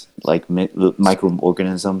eats like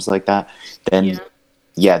microorganisms like that. Then,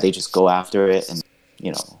 they just go after it, and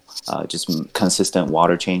just consistent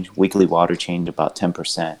water change, weekly water change, about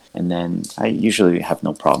 10%, and then I usually have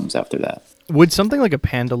no problems after that. Would something like a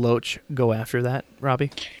panda loach go after that,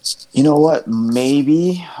 Robbie? You know what?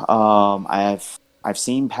 Maybe. I've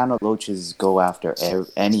seen panda loaches go after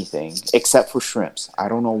anything except for shrimps. I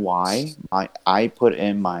don't know why. I put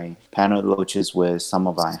in my panda loaches with some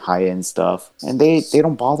of my high-end stuff, and they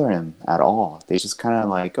don't bother him at all. They just kind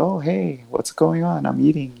of like, oh, hey, what's going on? I'm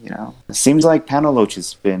eating, It seems like panda loach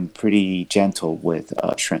has been pretty gentle with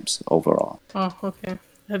shrimps overall. Oh, okay.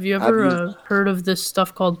 Have you ever heard of this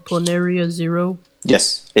stuff called Planaria Zero?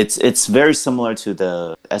 Yes, it's very similar to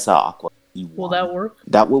the Essa Aqua. Will that work?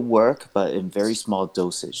 That would work, but in very small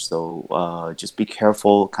dosage. So just be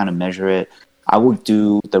careful, kind of measure it. I would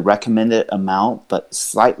do the recommended amount, but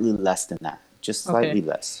slightly less than that. Just slightly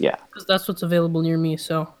less, yeah. Because that's what's available near me.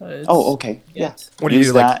 So. Okay, yeah. What do you Use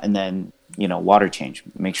do, that, and then water change.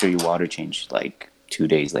 Make sure you water change like 2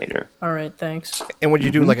 days later. All right, thanks. And would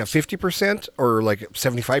you do like a 50% or like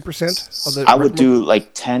 75% of the? I would do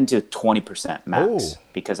like 10 to 20% max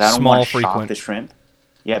because I don't want to shock frequent. the shrimp.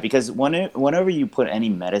 Yeah, because whenever you put any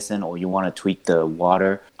medicine or you want to tweak the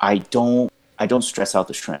water, I don't stress out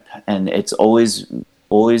the shrimp, and it's always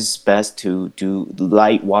best to do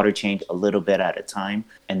light water change a little bit at a time,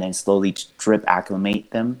 and then slowly drip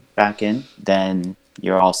acclimate them back in. Then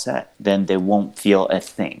you're all set. Then they won't feel a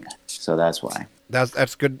thing. So that's why.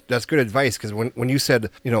 That's good. That's good advice because when you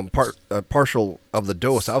said partial of the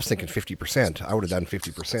dose, I was thinking 50%. I would have done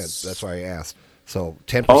 50%. That's why I asked. So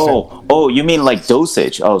 10%. Oh, you mean like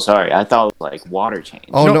dosage? Oh, sorry, I thought like water change.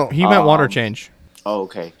 Oh no, he meant water change. Oh,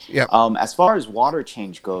 okay. Yeah. As far as water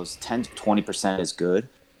change goes, 10 to 20% is good.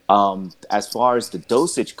 As far as the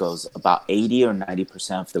dosage goes, about 80 or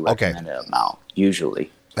 90% of the recommended amount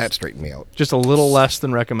usually. That straightened me out. Just a little less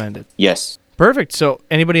than recommended. Yes. Perfect. So,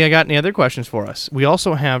 anybody got any other questions for us? We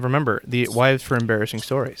also have, remember, the Wives for Embarrassing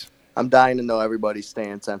Stories. I'm dying to know everybody's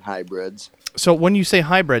stance on hybrids. So, when you say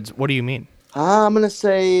hybrids, what do you mean? I'm going to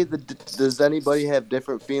say, does anybody have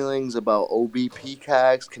different feelings about OB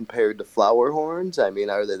peacocks compared to flower horns? I mean,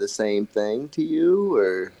 are they the same thing to you,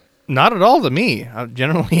 or? Not at all to me.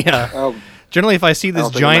 Generally, if I see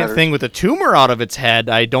this giant thing with a tumor out of its head,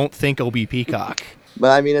 I don't think OB peacock.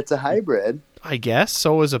 But, I mean, it's a hybrid. I guess.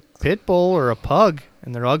 So is a pit bull or a pug,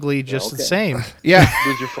 and they're ugly just the same. Yeah.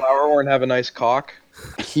 Does your flower horn have a nice cock?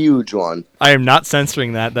 Huge one. I am not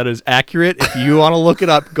censoring that. That is accurate. If you want to look it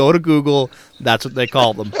up, go to Google. That's what they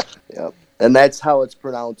call them. Yep. And that's how it's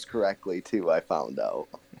pronounced correctly too, I found out.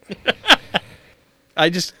 I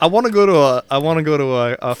want to go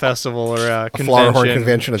to a festival or a convention, flower horn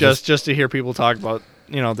convention just to hear people talk about,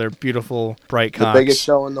 their beautiful bright cocks. The biggest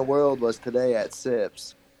show in the world was today at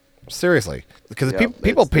SIPS. Seriously, because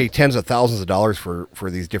people pay tens of thousands of dollars for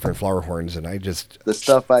these different flower horns, and the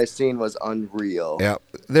stuff I seen was unreal. Yeah,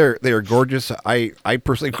 they're gorgeous. I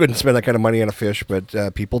personally couldn't spend that kind of money on a fish,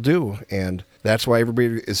 but people do, and that's why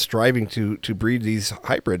everybody is striving to breed these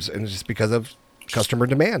hybrids, and it's just because of customer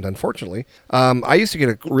demand. Unfortunately, I used to get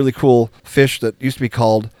a really cool fish that used to be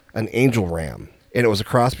called an angel ram, and it was a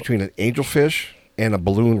cross between an angelfish and a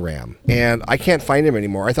balloon ram, and I can't find them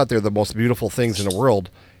anymore. I thought they're the most beautiful things in the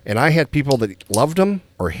world. And I had people that loved them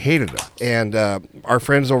or hated them. And our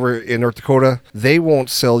friends over in North Dakota, they won't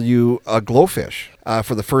sell you a glowfish.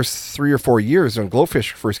 For the first 3 or 4 years when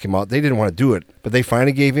glowfish first came out, they didn't want to do it. But they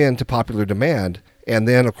finally gave in to popular demand. And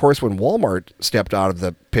then, of course, when Walmart stepped out of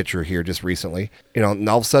the picture here just recently, and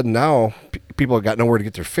all of a sudden now people have got nowhere to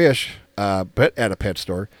get their fish but at a pet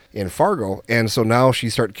store in Fargo. And so now she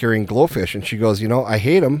started carrying glowfish. And she goes, I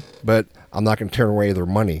hate them, but I'm not going to turn away their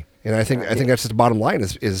money. And I think that's just the bottom line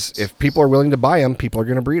is if people are willing to buy them, people are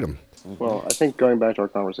going to breed them. Well, I think going back to our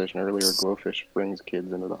conversation earlier, glowfish brings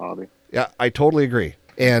kids into the hobby. Yeah, I totally agree.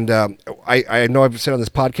 And I know I've said on this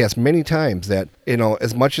podcast many times that,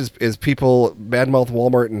 as much as people badmouth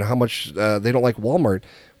Walmart and how much they don't like Walmart,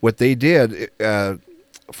 what they did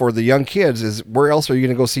for the young kids is, where else are you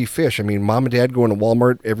going to go see fish? I mean, mom and dad going to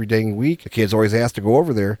Walmart every dang week. The kids always ask to go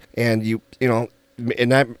over there. And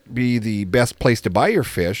and that be the best place to buy your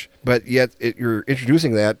fish, but yet you're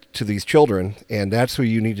introducing that to these children, and that's what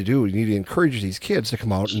you need to do. You need to encourage these kids to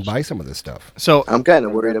come out and buy some of this stuff. So I'm kind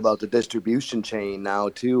of worried about the distribution chain now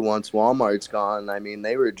too. Once Walmart's gone, I mean,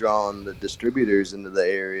 they were drawing the distributors into the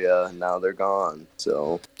area, and now they're gone.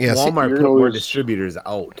 So yeah, Walmart put more distributors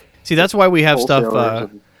out. See, that's why we have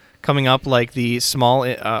stuff coming up like the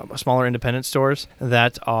smaller independent stores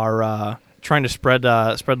that are trying to spread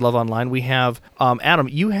love online. We have Adam,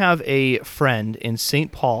 you have a friend in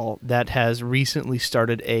St. Paul that has recently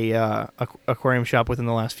started a aquarium shop within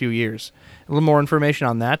the last few years. A little more information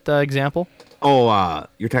on that example? Oh,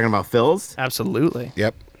 you're talking about Phil's? Absolutely.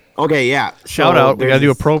 Yep. Okay, yeah. Shout out. We got to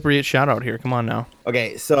do appropriate shout out here. Come on now.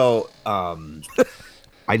 Okay, so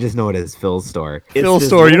I just know it as Phil's store. Phil's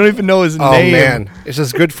store. You don't even know his name. Oh man, it's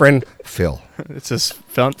his good friend Phil. It's his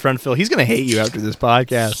friend Phil. He's gonna hate you after this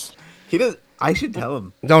podcast. He does. I should tell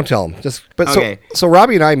him. Don't tell him. Okay. So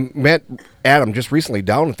Robbie and I met Adam just recently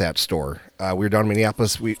down at that store. We were down in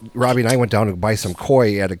Minneapolis. Robbie and I went down to buy some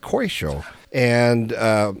koi at a koi show, and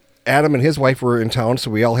Adam and his wife were in town,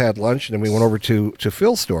 so we all had lunch, and then we went over to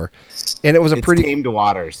Phil's store, and it was Tamed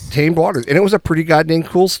Waters, and it was a pretty goddamn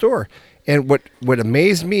cool store. And what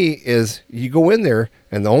amazed me is you go in there,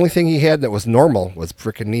 and the only thing he had that was normal was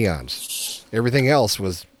frickin' neons. Everything else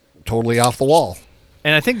was totally off the wall.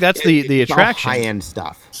 And I think that's the attraction. High end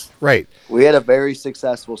stuff. Right. We had a very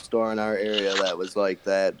successful store in our area that was like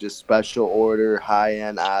that, just special order,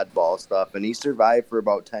 high-end, oddball stuff, and he survived for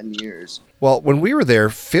about 10 years. Well, when we were there,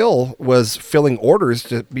 Phil was filling orders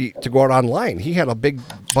to go out online. He had a big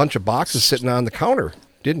bunch of boxes sitting on the counter,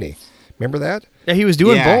 didn't he? Remember that? Yeah, he was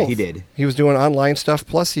doing both. He did. He was doing online stuff,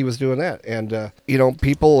 plus he was doing that. And,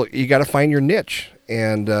 people, you got to find your niche.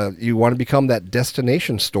 And you want to become that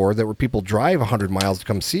destination store where people drive 100 miles to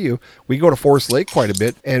come see you. We go to Forest Lake quite a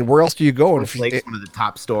bit. And where else do you go? Forest Lake's one of the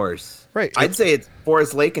top stores. Right. I'd say it's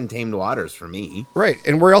Forest Lake and Tamed Waters for me. Right.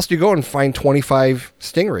 And where else do you go and find 25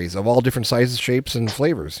 stingrays of all different sizes, shapes, and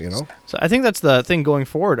flavors, So I think that's the thing going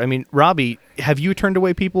forward. I mean, Robbie, have you turned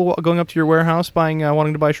away people going up to your warehouse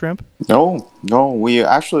wanting to buy shrimp? No, we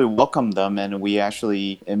actually welcome them, and we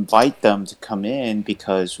actually invite them to come in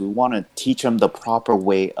because we want to teach them the proper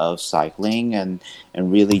way of cycling and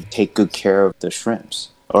really take good care of the shrimps.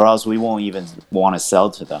 Or else we won't even want to sell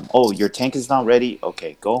to them. Oh, your tank is not ready?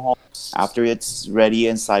 Okay, go home. After it's ready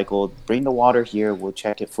and cycled, bring the water here. We'll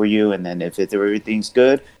check it for you. And then if everything's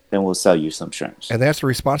good, then we'll sell you some shrimps. And that's the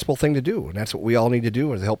responsible thing to do. And that's what we all need to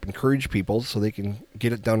do, is help encourage people so they can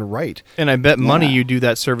get it done right. And I bet money you do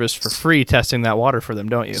that service for free, testing that water for them,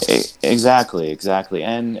 don't you? Exactly.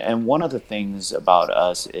 And one of the things about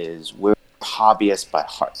us is we're hobbyists by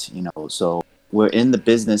heart, so we're in the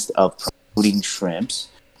business of promoting shrimps.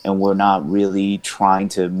 And we're not really trying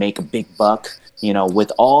to make a big buck,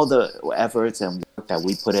 with all the efforts and work that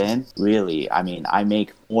we put in. Really, I mean, I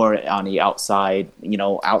make more on the outside,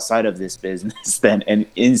 outside of this business than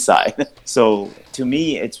inside. So to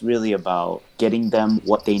me, it's really about getting them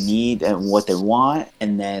what they need and what they want,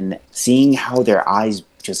 and then seeing how their eyes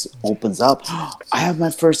just opens up. I have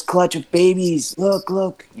my first clutch of babies. Look,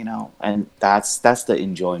 and that's the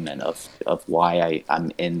enjoyment of why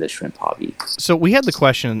I'm in the shrimp hobby. So we had the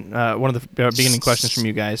question, one of the beginning questions from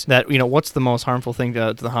you guys, that what's the most harmful thing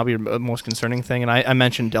to the hobby, or most concerning thing? And I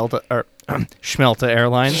mentioned Delta or Schmelta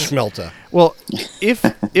Airlines. Schmelta. Well, if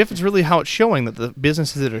it's really how it's showing that the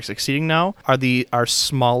businesses that are succeeding now are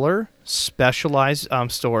smaller, specialized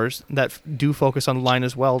stores that do focus on line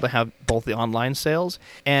as well, to have both the online sales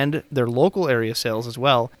and their local area sales as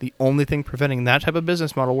well. The only thing preventing that type of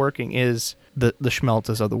business model working is the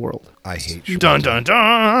Schmeltas of the world. I hate Schmelta. Dun dun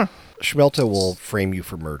dun. Schmelta will frame you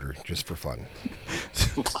for murder just for fun.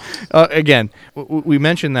 Again, we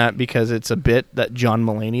mentioned that because it's a bit that John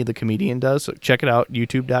Mulaney, the comedian, does. So check it out,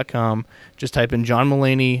 youtube.com. Just type in John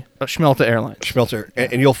Mulaney, Schmelta Airlines. Schmelta,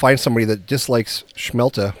 and you'll find somebody that dislikes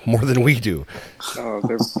Schmelta more than we do. Oh,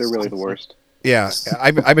 they're really the worst. Yeah,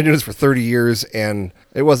 I've been doing this for 30 years, and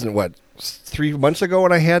it wasn't, 3 months ago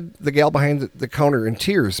when I had the gal behind the counter in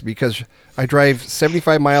tears because I drive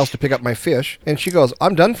 75 miles to pick up my fish, and she goes,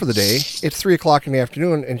 I'm done for the day. It's 3 o'clock in the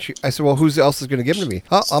afternoon, and I said, well, who else is going to give them to me?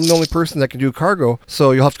 Oh, I'm the only person that can do cargo,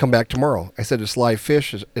 so you'll have to come back tomorrow. I said, it's live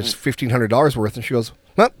fish. It's $1,500 worth, and she goes,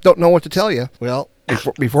 well, don't know what to tell you. Well,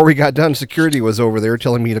 before we got done, security was over there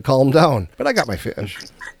telling me to calm down, but I got my fish.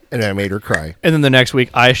 And I made her cry. And then the next week,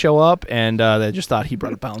 I show up, and they just thought he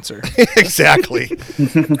brought a bouncer. Exactly.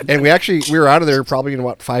 And we were out of there probably in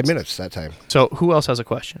about 5 minutes that time. So who else has a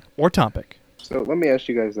question or topic? So let me ask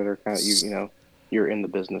you guys that are kind of, you're in the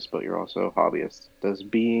business, but you're also hobbyists. Does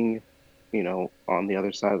being, on the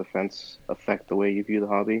other side of the fence affect the way you view the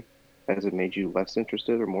hobby? Has it made you less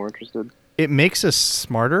interested or more interested? It makes us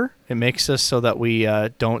smarter. It makes us so that we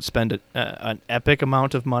don't spend an epic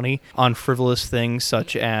amount of money on frivolous things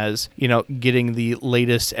such as, getting the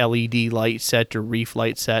latest LED light set or reef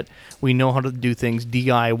light set. We know how to do things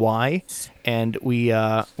DIY, and we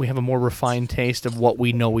have a more refined taste of what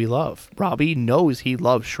we know we love. Robbie knows he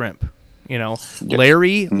loves shrimp.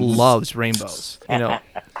 Larry loves rainbows.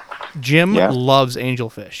 Jim loves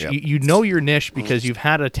angelfish. Yep. You know your niche because you've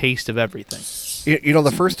had a taste of everything.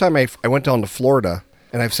 The first time I went down to Florida,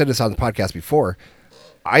 and I've said this on the podcast before,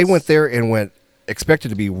 I went there and expected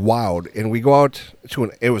to be wowed. And we go out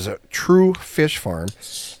it was a true fish farm,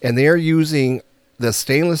 and they're using the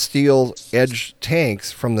stainless steel edge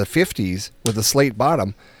tanks from the 50s with a slate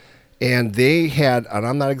bottom. And they had, and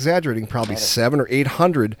I'm not exaggerating, probably 700 or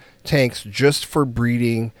 800 tanks just for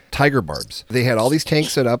breeding tiger barbs. They had all these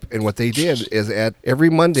tanks set up, and what they did is at every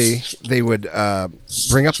Monday they would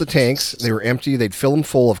bring up the tanks. They were empty. They'd fill them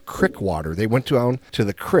full of creek water. They went down to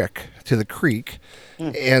the creek,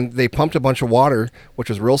 and they pumped a bunch of water, which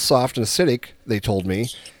was real soft and acidic, they told me.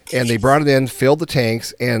 And they brought it in, filled the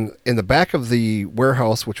tanks, and in the back of the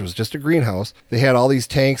warehouse, which was just a greenhouse, they had all these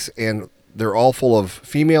tanks, and they're all full of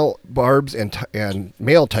female barbs and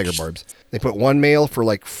male tiger barbs. They put one male for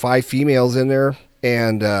like 5 females in there,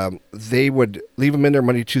 and they would leave them in there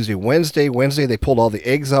Monday, Tuesday, Wednesday. Wednesday, they pulled all the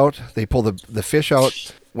eggs out. They pulled the fish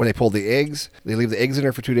out. When they pulled the eggs, they leave the eggs in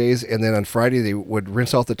there for 2 days, and then on Friday, they would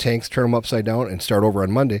rinse out the tanks, turn them upside down, and start over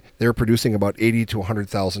on Monday. They were producing about 80 to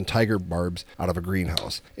 100,000 tiger barbs out of a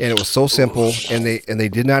greenhouse. And it was so simple, and they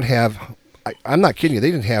did not have... I'm not kidding you. They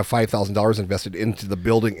didn't have $5,000 invested into the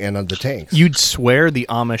building and on the tanks. You'd swear the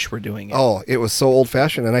Amish were doing it. Oh, it was so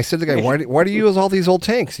old-fashioned. And I said to the guy, why do you use all these old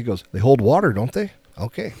tanks? He goes, they hold water, don't they?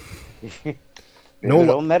 Okay. No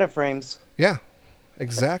old metaframes. Yeah,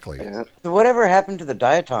 exactly. So whatever happened to the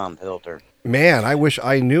diatom filter? Man, I wish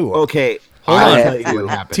I knew. Okay. Hold I'll on. tell you what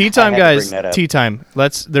happened. Tea time, I had to guys. bring that up. Tea time.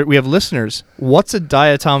 We have listeners. What's a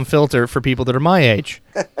diatom filter for people that are my age?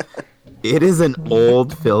 It is an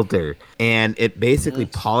old filter, and it basically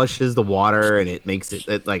polishes the water, and it makes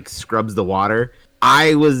it like scrubs the water.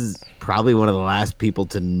 I was probably one of the last people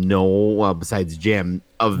to know, besides Jim,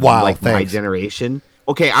 of my generation.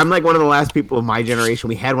 Okay, I'm like one of the last people of my generation.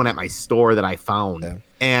 We had one at my store that I found,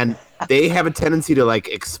 and they have a tendency to like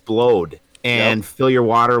explode and fill your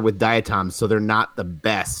water with diatoms, so they're not the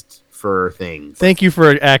best for things. Thank you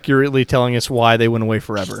for accurately telling us why they went away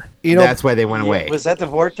forever. That's why they went away. Was that the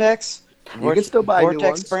Vortex? You can still buy new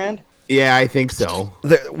Vortex ones. brand? Yeah, I think so.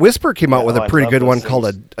 The Whisper came out with I a pretty love good those one things.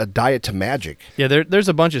 called a Diet to Magic. Yeah, there's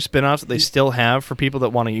a bunch of spin-offs that they still have for people that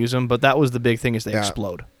want to use them, but that was the big thing is they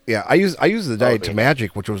explode. Yeah, I use the Diet to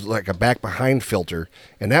Magic, which was like a back behind filter,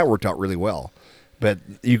 and that worked out really well. But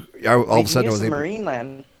all of a sudden it was able.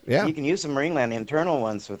 Marineland. Yeah. You can use the Marineland internal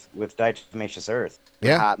ones with diatomaceous earth.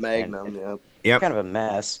 Yeah. Hot Magnum, yeah. Yep. Kind of a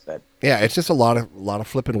mess, but Yeah, it's just a lot of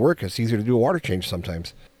flipping work. It's easier to do a water change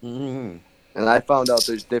sometimes. mm-hmm. And I found out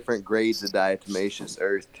there's different grades of diatomaceous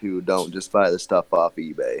earth too. Don't just buy the stuff off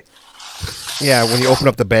eBay. Yeah, when you open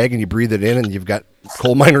up the bag and you breathe it in, and you've got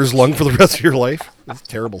coal miner's lung for the rest of your life. It's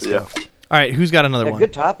terrible stuff. All right, who's got another A one?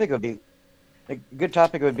 good topic would be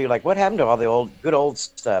like, what happened to all the good old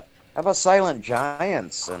stuff? How about Silent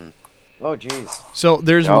Giants and oh geez. So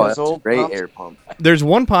there's that's a great air pump. There's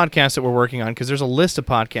one podcast that we're working on because there's a list of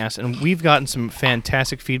podcasts, and we've gotten some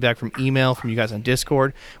fantastic feedback from email from you guys on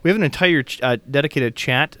Discord. We have an entire dedicated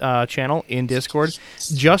chat channel in Discord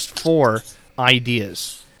just for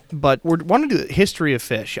ideas. But we're wanting to do the history of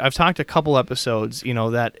fish. I've talked a couple episodes,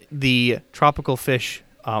 that the tropical fish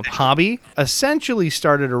hobby essentially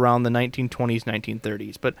started around the 1920s,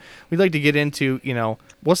 1930s. But we'd like to get into,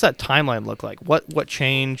 what's that timeline look like? What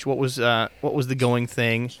changed? What was the going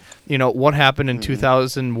thing? What happened in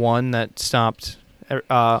 2001 that stopped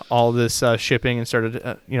all this shipping and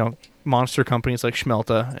started, monster companies like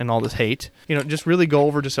Schmelta and all this hate. Just really go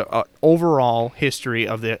over just a overall history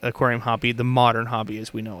of the aquarium hobby, the modern hobby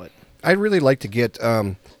as we know it. I'd really like to get.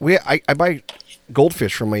 I buy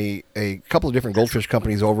goldfish from a couple of different goldfish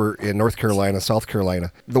companies over in North Carolina, South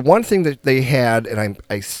Carolina. The one thing that they had, and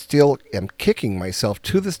I still am kicking myself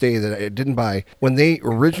to this day that I didn't buy, when they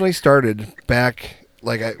originally started back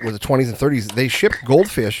with the 20s and 30s, they shipped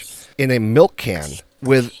goldfish in a milk can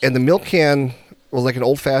and the milk can was like an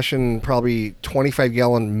old-fashioned, probably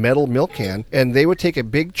 25-gallon metal milk can, and they would take a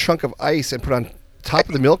big chunk of ice and put on top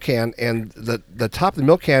of the milk can, and the top of the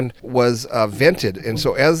milk can was vented, and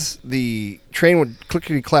so as the train would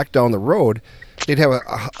clickety-clack down the road, they'd have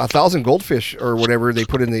 1,000 goldfish or whatever they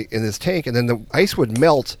put in this tank, and then the ice would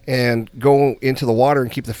melt and go into the water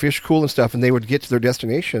and keep the fish cool and stuff, and they would get to their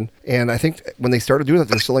destination. And I think when they started doing that,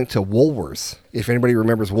 they're selling to Woolworths. If anybody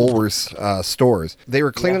remembers Woolworths stores, they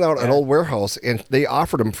were cleaning out an old warehouse, and they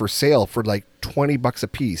offered them for sale for like $20 a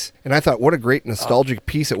piece. And I thought, what a great nostalgic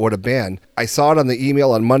piece it would have been. I saw it on the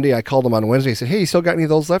email on Monday. I called them on Wednesday. I said, hey, you still got any of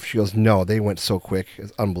those left? She goes, no, they went so quick.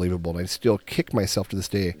 It's unbelievable. And I still kick myself to this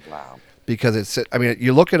day. Wow. Because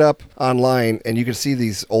you look it up online and you can see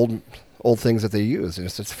these old things that they use, and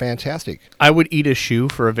it's fantastic. I would eat a shoe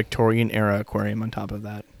for a Victorian era aquarium on top of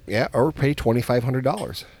that. Yeah, or pay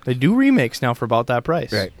 $2,500. They do remakes now for about that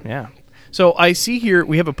price. Right. Yeah. So I see here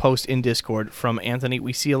we have a post in Discord from Anthony.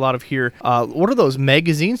 We see a lot of here. What are those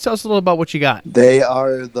magazines? Tell us a little about what you got. They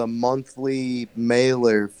are the monthly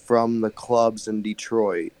mailer from the clubs in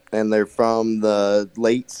Detroit, and they're from the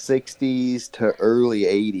late 60s to early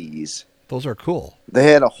 80s. Those are cool.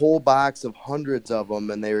 They had a whole box of hundreds of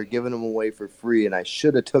them, and they were giving them away for free, and I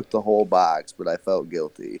should have took the whole box, but I felt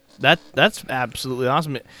guilty. That's absolutely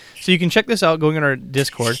awesome. So you can check this out going on our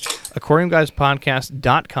Discord,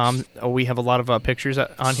 aquariumguyspodcast.com. We have a lot of pictures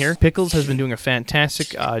on here. Pickles has been doing a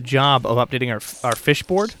fantastic job of updating our fish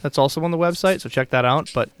board. That's also on the website, so check that out.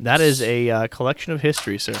 But that is a collection of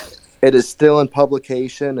history, sir. It is still in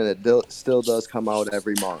publication, and it still does come out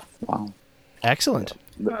every month. Wow. Excellent.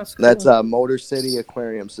 That's Motor City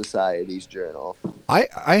Aquarium Society's journal.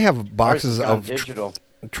 I have boxes of digital.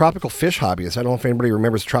 Tropical Fish Hobbyist. I don't know if anybody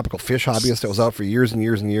remembers Tropical Fish Hobbyist. That was out for years and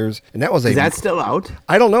years and years. And that was Is that still out?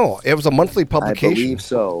 I don't know. It was a monthly publication. I believe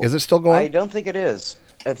so. Is it still going? I don't think it is.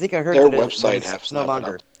 I think I heard Their that website it's has no not been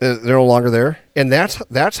longer. They're no longer there. And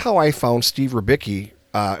that's how I found Steve Rubicki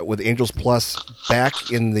with Angels Plus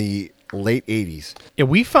back in the late 80s. Yeah,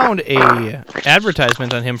 we found a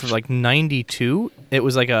advertisement on him from like 92. It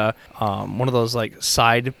was like a one of those like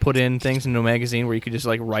side put in things into a magazine where you could just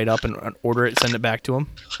like write up and order it, send it back to him.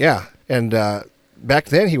 Yeah, and back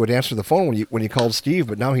then he would answer the phone when you called Steve,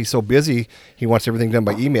 but now he's so busy he wants everything done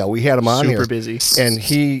by email. We had him on Super here, busy, and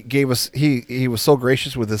he gave us he was so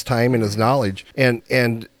gracious with his time and his knowledge, and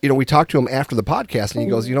you know, we talked to him after the podcast, and he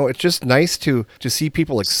goes, you know, it's just nice to see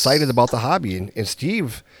people excited about the hobby, and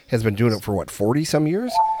Steve has been doing it for what, 40 some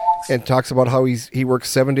years, and talks about how he works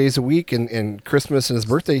 7 days a week, and Christmas and his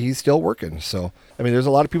birthday he's still working. So I mean, there's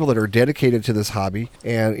a lot of people that are dedicated to this hobby,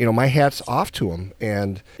 and you know, my hat's off to them.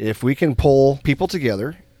 And if we can pull people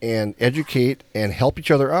together and educate and help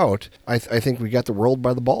each other out, I think we got the world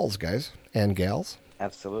by the balls, guys and gals.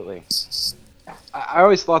 Absolutely. I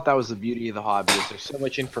always thought that was the beauty of the hobby. Is there's so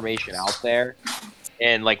much information out there,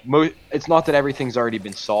 and like it's not that everything's already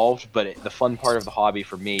been solved, but the fun part of the hobby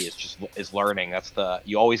for me is learning.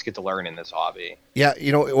 You always get to learn in this hobby. Yeah,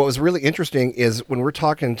 you know, what was really interesting is when we're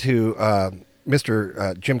talking to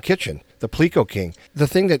Mr. Jim Kitchen, the Pleco King, the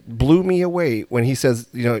thing that blew me away when he says,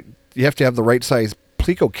 you know, you have to have the right size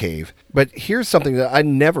Pleco cave. But here's something that I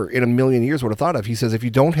never in a million years would have thought of. He says if you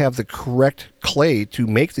don't have the correct clay to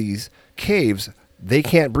make these caves, they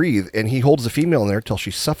can't breathe, and he holds the female in there till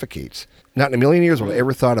she suffocates. Not in a million years would I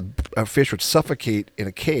ever thought a fish would suffocate in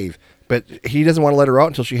a cave, but he doesn't want to let her out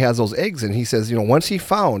until she has those eggs. And he says, you know, once he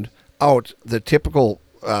found out the typical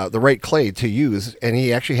the right clay to use, and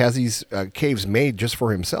he actually has these caves made just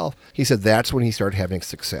for himself, he said that's when he started having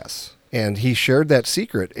success. And he shared that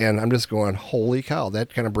secret, and I'm just going, holy cow,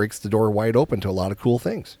 that kind of breaks the door wide open to a lot of cool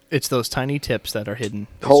things. It's those tiny tips that are hidden.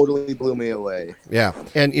 Totally blew me away. Yeah,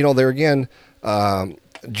 and you know, there again,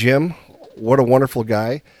 Jim, what a wonderful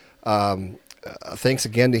guy. Thanks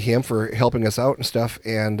again to him for helping us out and stuff,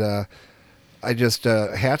 and I just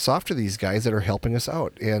hats off to these guys that are helping us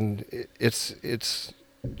out, and it's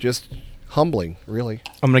just humbling, really.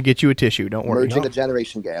 I'm gonna get you a tissue. Don't worry. Merging the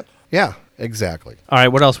generation gap. Yeah, exactly. All right,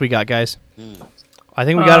 what else we got, guys? I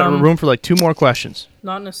think we got room for like 2 more questions.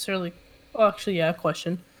 Not necessarily. Oh, actually, yeah, a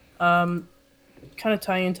question. Kind of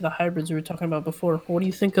tying into the hybrids we were talking about before. What do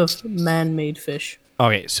you think of man-made fish?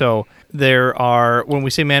 Okay, so there are, when we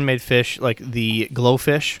say man-made fish, like the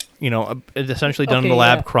glowfish, you know, it's essentially done in the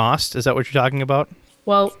lab, crossed. Is that what you're talking about?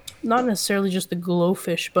 Well, not necessarily just the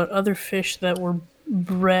glowfish, but other fish that were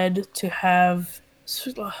bred to have,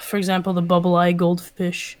 for example, the bubble eye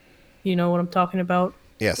goldfish. You know what I'm talking about?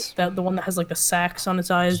 Yes. That the one that has like the sacs on its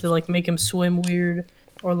eyes that like make him swim weird,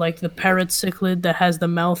 or like the parrot cichlid that has the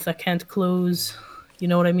mouth that can't close. You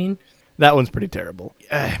know what I mean? That one's pretty terrible.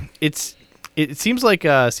 It seems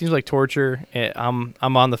like torture. I'm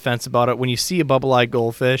on the fence about it. When you see a bubble eye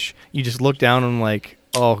goldfish, you just look down and like,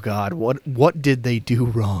 oh God, what did they do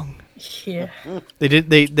wrong? Yeah.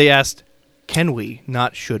 They asked, can we,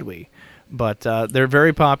 not should we? But they're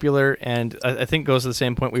very popular, and I think goes to the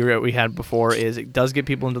same point we had before, is it does get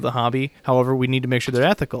people into the hobby. However, we need to make sure they're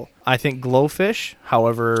ethical. I think glowfish,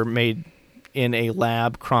 however, made in a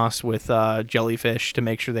lab crossed with jellyfish to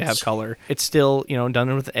make sure they have color, it's still, you know,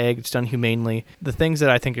 done with egg, it's done humanely. The things that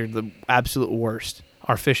I think are the absolute worst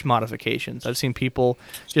are fish modifications. I've seen people,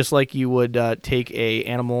 just like you would take a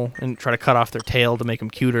animal and try to cut off their tail to make them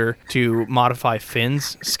cuter, to modify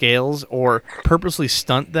fins, scales, or purposely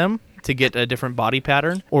stunt them to get a different body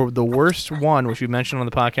pattern. Or the worst one, which we mentioned on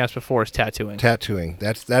the podcast before, is tattooing. Tattooing.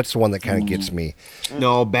 That's the one that kind of gets me.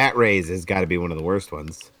 No, bat rays has got to be one of the worst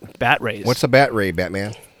ones. Bat rays. What's a bat ray,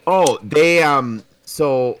 Batman? Oh, they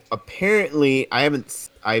so apparently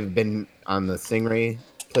I've been on the stingray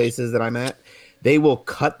places that I'm at, they will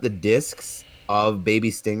cut the discs of baby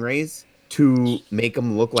stingrays to make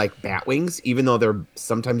them look like bat wings, even though they're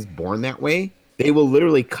sometimes born that way. They will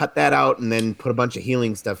literally cut that out and then put a bunch of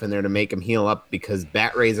healing stuff in there to make them heal up, because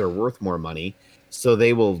bat rays are worth more money. So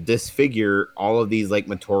they will disfigure all of these like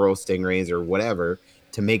Matoro stingrays or whatever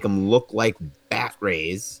to make them look like bat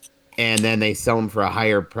rays, and then they sell them for a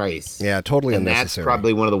higher price. Yeah, totally and unnecessary. That's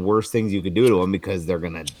probably one of the worst things you could do to them, because they're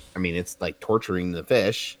gonna. I mean, it's like torturing the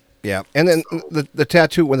fish. Yeah, and then the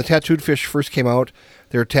tattoo, when the tattooed fish first came out,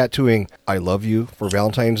 they were tattooing "I love you" for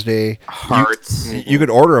Valentine's Day. Hearts. You could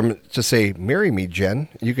order them to say "Marry me, Jen."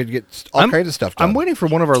 You could get all kinds of stuff done. I'm waiting for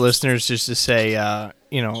one of our listeners just to say,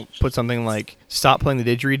 put something like "Stop playing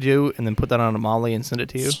the didgeridoo" and then put that on a molly and send it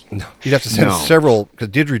to you. No, you'd have to send several, because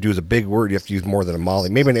didgeridoo is a big word. You have to use more than a molly.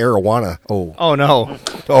 Maybe an arowana. Oh no.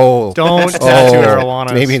 Oh, don't tattoo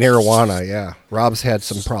arowanas. Maybe an arowana. Yeah, Rob's had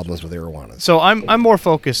some problems with arowanas. So I'm more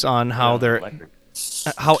focused on how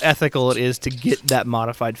how ethical it is to get that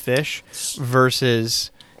modified fish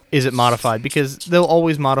versus is it modified, because they'll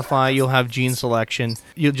always modify. You'll have gene selection.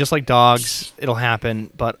 You just like dogs, it'll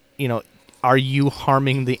happen. But are you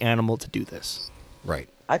harming the animal to do this? Right.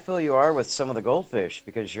 I feel you are with some of the goldfish,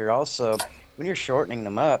 because you're also, when you're shortening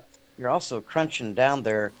them up, you're also crunching down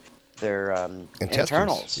their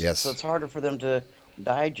internals. Yes. So it's harder for them to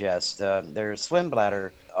digest. Their swim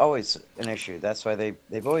bladder, always an issue. That's why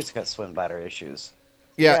they've always got swim bladder issues.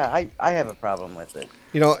 Yeah. I have a problem with it.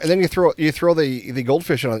 And then you throw the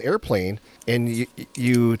goldfish on an airplane, and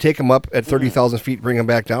you take them up at 30,000 feet, bring them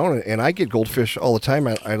back down, and I get goldfish all the time.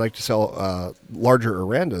 I like to sell larger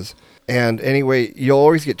Arandas. And anyway, you'll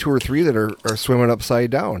always get 2 or 3 that are swimming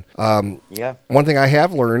upside down. Yeah. One thing I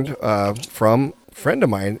have learned from a friend of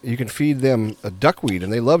mine, you can feed them a duckweed,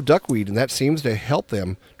 and they love duckweed, and that seems to help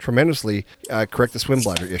them tremendously correct the swim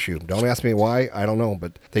bladder issue. Don't ask me why. I don't know,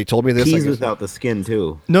 but they told me this. Peas without the skin,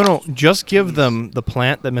 too. No, just give them the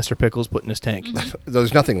plant that Mr. Pickles put in his tank.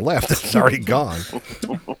 There's nothing left. It's already gone.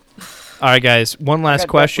 All right, guys, one last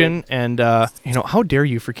question, and how dare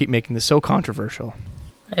you for keep making this so controversial?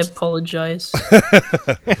 I apologize.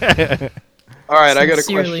 All right, I got a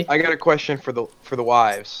Sincerely. question. I got a question for the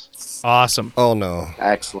wives. Awesome. Oh no.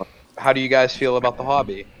 Excellent. How do you guys feel about the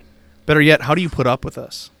hobby? Better yet, how do you put up with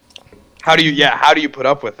us? How do you put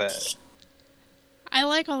up with it? I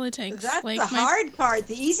like all the tanks. That's like the hard part.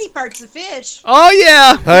 The easy part's the fish. Oh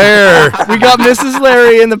yeah. There. We got Mrs.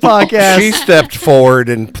 Larry in the podcast. She stepped forward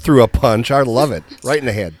and threw a punch. I love it. Right in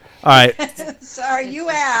the head. All right. Sorry, you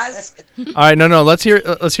asked. All right. No. Let's hear it,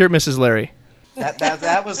 Mrs. Larry.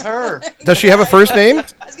 That was her. Does she have a first name?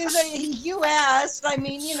 I was gonna say you asked. I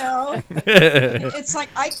mean, it's like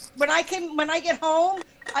when I get home,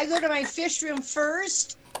 I go to my fish room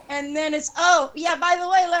first, and then it's by the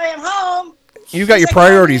way, Larry, I'm home. You got your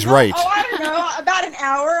priorities right. I don't know. About an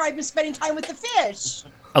hour. I've been spending time with the fish.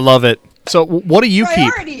 I love it. So what do you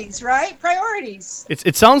keep? Priorities, right? Priorities.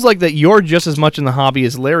 It sounds like that you're just as much in the hobby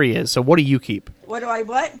as Larry is. So what do you keep? What?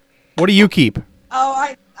 What do you keep?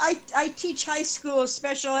 Oh, I teach high school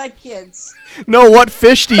special ed kids. No, what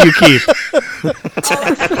fish do you keep?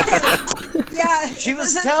 Yeah, she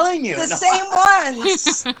was telling you. The same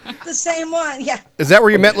ones. The same one. Yeah. Is that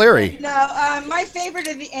where you met Larry? No, my favorite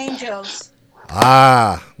are the angels.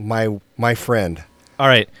 Ah, my friend. All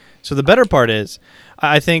right. So the better part is,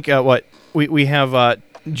 I think we have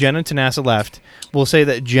Jen and Tanasa left. We'll say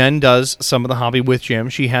that Jen does some of the hobby with Jim.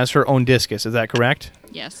 She has her own discus. Is that correct?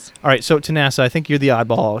 Yes. All right. So Tanasa, I think you're the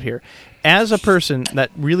oddball out here. As a person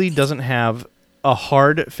that really doesn't have a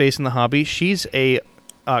hard face in the hobby, she's a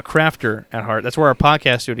crafter at heart. That's where our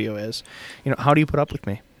podcast studio is. How do you put up with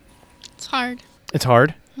me? It's hard. It's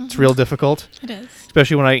hard. Mm-hmm. It's real difficult. It is.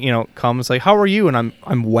 Especially when I, come, it's like, how are you? And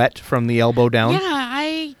I'm wet from the elbow down. Yeah,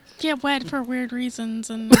 I get wet for weird reasons,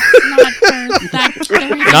 and not for that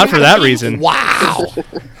reason. Not for that reason. Wow.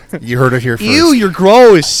 You heard it here first. Ew, you're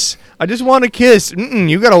gross. I just want to kiss.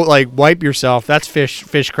 You gotta wipe yourself. That's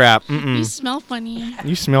fish crap. You smell funny.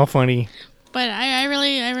 You smell funny. But I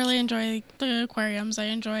really enjoy the aquariums. I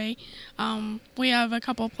enjoy. We have a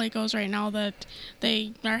couple Plecos right now that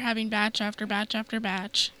they are having batch after batch after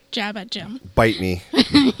batch. Jab at Jim. Bite me.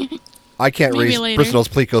 I can't Maybe raise later. Bristol's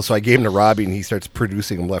Plecos, so I gave him to Robbie, and he starts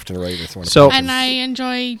producing them left and right. And I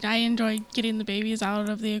enjoy getting the babies out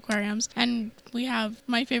of the aquariums. And we have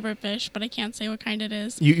my favorite fish, but I can't say what kind it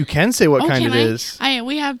is. You can say what kind it is.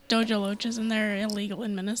 We have dojo loaches, and they're illegal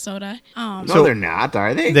in Minnesota. No, they're not,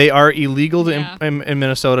 are they? They are illegal in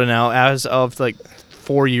Minnesota now as of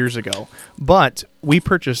 4 years ago. But we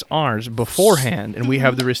purchased ours beforehand, and we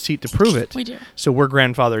have the receipt to prove it. We do. So we're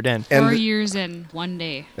grandfathered in. 4 years in 1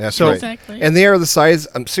 day. That's So- right. Exactly. And they are the size.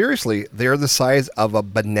 Seriously, they are the size of a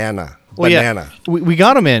banana. Well, Banana. yeah, we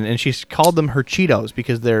got them in, and she called them her Cheetos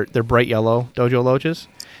because they're bright yellow Dojo Loaches.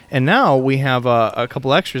 And now we have a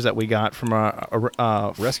couple extras that we got from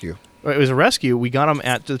a rescue. It was a rescue. We got them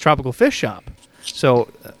at the Tropical Fish Shop. So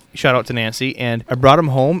shout out to Nancy. And I brought them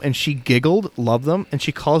home, and she giggled, loved them, and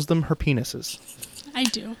she calls them her penises I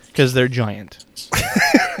do. because they're giant.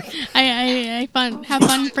 I have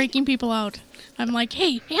fun freaking people out. I'm like,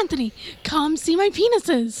 hey, Anthony, come see my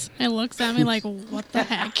penises. And looks at me like, what the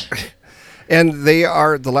heck? And they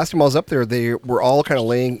are, the last time I was up there, they were all kind of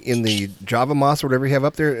laying in the Java moss or whatever you have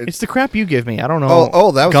up there. It's the crap you give me. I don't know.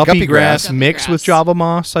 Oh, that was guppy grass. mixed with Java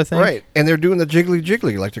moss, I think. Right. And they're doing the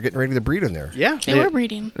jiggly, like they're getting ready to breed in there. Yeah. They were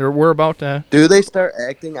breeding. We're about to. Do they start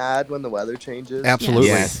acting odd when the weather changes? Absolutely.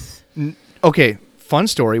 Yes. Okay, fun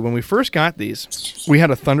story. When we first got these, we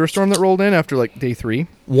had a thunderstorm that rolled in after like day 3.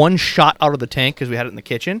 One shot out of the tank because we had it in the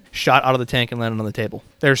kitchen, shot out of the tank and landed on the table.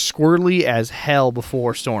 They're squirrely as hell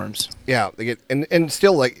before storms. Yeah, they get and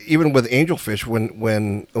still, like, even with angelfish,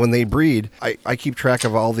 when they breed, I keep track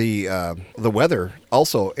of all the weather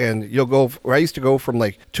also, and you'll go. I used to go from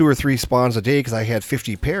like 2 or 3 spawns a day because I had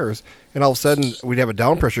 50 pairs, and all of a sudden we'd have a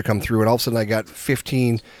down pressure come through, and all of a sudden I got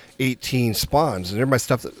 15, 18 spawns, and they're my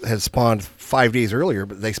stuff that had spawned 5 days earlier,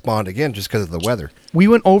 but they spawned again just because of the weather. We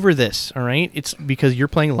went over this, all right? It's because you're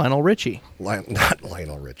playing Lionel Richie. Not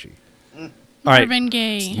Lionel Richie. All right. Marvin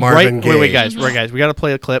Gaye. Marvin right, Gaye. Wait, guys. We got to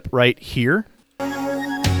play a clip right here. Say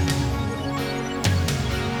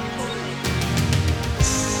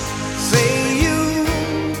you,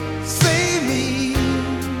 say me,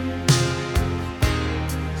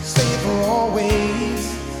 say for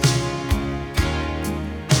always.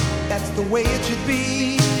 That's the way it should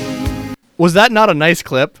be. Was that not a nice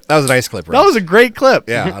clip? That was a nice clip, right? That was a great clip.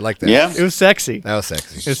 Yeah, I like that. Yeah. It was sexy. That was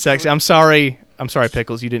sexy. It was sexy. I'm sorry,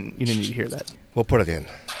 Pickles. You didn't need to hear that. We'll put it in.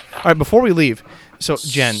 All right, before we leave, so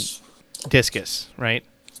Jen, discus, right?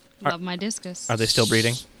 Love my discus. Are they still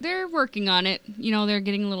breeding? They're working on it. You know, they're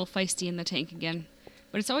getting a little feisty in the tank again.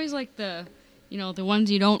 But it's always like the ones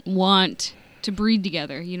you don't want to breed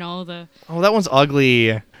together. You know, Oh, that one's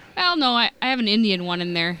ugly. Well, no, I have an Indian one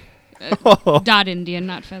in there. Dot Indian,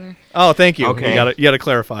 not feather. Oh, thank you. Okay. You gotta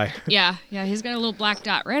clarify. Yeah, he's got a little black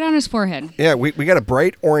dot right on his forehead. Yeah, we got a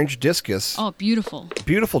bright orange discus. Oh, beautiful.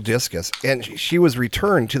 Beautiful discus, and she was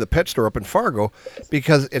returned to the pet store up in Fargo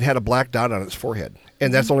because it had a black dot on its forehead,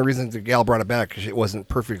 and that's the only reason the gal brought it back, because it wasn't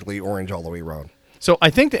perfectly orange all the way around. So I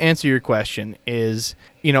think to answer your question is,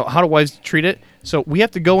 how do wives treat it? So we have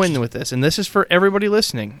to go in with this, and this is for everybody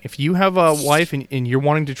listening. If you have a wife and you're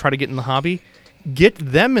wanting to try to get in the hobby, get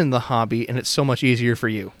them in the hobby, and it's so much easier for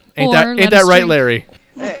you. Ain't that right, Larry?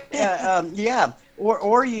 Yeah.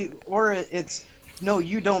 Or it's no,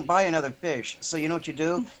 you don't buy another fish. So you know what you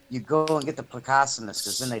do? You go and get the Plecostomus,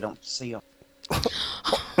 because then they don't see them.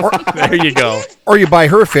 There you go. Or you buy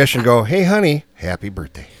her fish and go, "Hey, honey, happy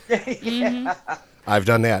birthday." Yeah. I've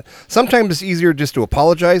done that. Sometimes it's easier just to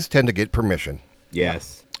apologize, tend to get permission.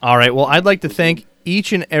 Yes. All right. Well, I'd like to thank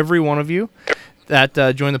each and every one of you that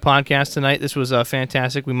joined the podcast tonight. This was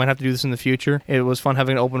fantastic. We might have to do this in the future. It was fun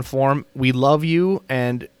having an open forum. We love you,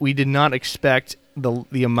 and we did not expect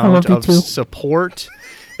the amount of support.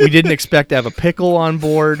 We didn't expect to have a pickle on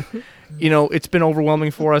board. It's been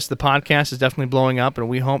overwhelming for us. The podcast is definitely blowing up, and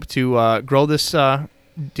we hope to grow this,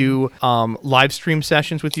 do live stream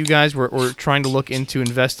sessions with you guys. We're trying to look into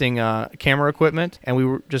investing camera equipment, and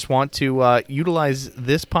we just want to utilize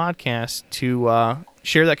this podcast to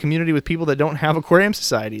share that community with people that don't have aquarium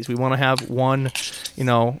societies. We want to have one,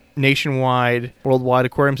 nationwide, worldwide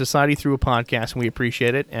aquarium society through a podcast, and we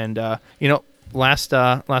appreciate it. And last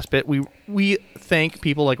bit, we thank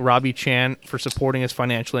people like Robbie Chan for supporting us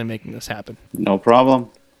financially and making this happen. No problem.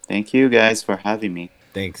 Thank you guys for having me.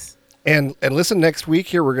 Thanks. And listen, next week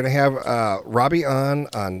here we're going to have Robbie on.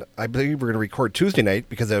 I believe we're going to record Tuesday night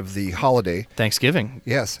because of the holiday, Thanksgiving.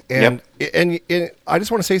 Yes, and I just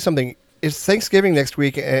want to say something. It's Thanksgiving next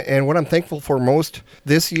week, and what I'm thankful for most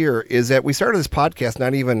this year is that we started this podcast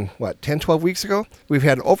not even, 10, 12 weeks ago? We've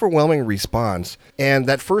had overwhelming response, and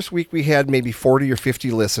that first week we had maybe 40 or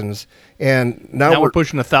 50 listens, and now we're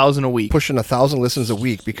pushing 1,000 a week. Pushing 1,000 listens a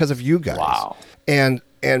week because of you guys. Wow. And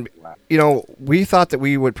we thought that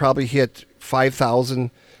we would probably hit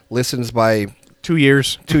 5,000 listens by 2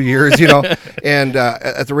 years. 2 years, and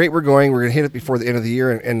at the rate we're going, we're going to hit it before the end of the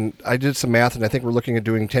year. And I did some math, and I think we're looking at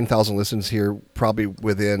doing 10,000 listens here probably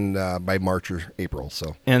within by March or April.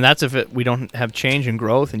 So, and that's if we don't have change and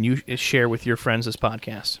growth, and you share with your friends this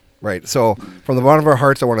podcast. Right. So from the bottom of our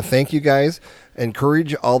hearts, I want to thank you guys.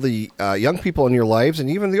 Encourage all the young people in your lives and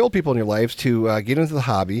even the old people in your lives to get into the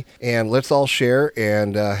hobby, and let's all share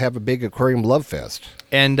and have a big aquarium love fest.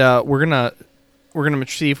 And we're gonna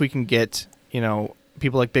see if we can get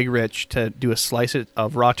people like Big Rich to do a slice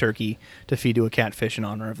of raw turkey to feed to a catfish in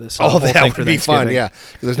honor of this. Oh, that would be fun, yeah.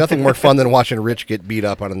 There's nothing more fun than watching Rich get beat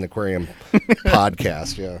up on an aquarium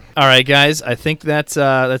podcast, yeah. All right, guys, I think that's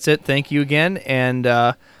it. Thank you again, and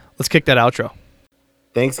let's kick that outro.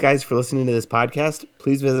 Thanks, guys, for listening to this podcast.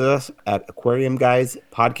 Please visit us at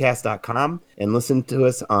aquariumguyspodcast.com and listen to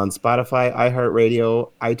us on Spotify,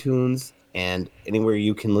 iHeartRadio, iTunes, and anywhere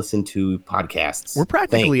you can listen to podcasts. We're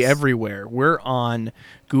practically everywhere. We're on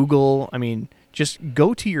Google. I mean, just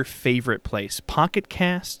go to your favorite place. Pocket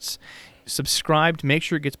Casts. Subscribe to make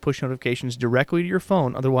sure it gets push notifications directly to your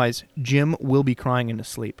phone. Otherwise, Jim will be crying in his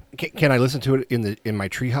sleep. Can I listen to it in my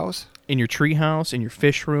treehouse? In your treehouse, in your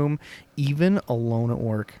fish room, even alone at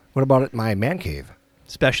work. What about at my man cave?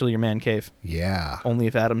 Especially your man cave. Yeah. Only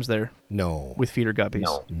if Adam's there. No. With feeder guppies.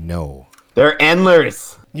 No. They're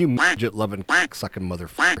endless. You midget-loving, sucking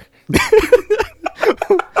motherfucker.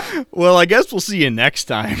 Well, I guess we'll see you next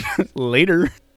time. Later.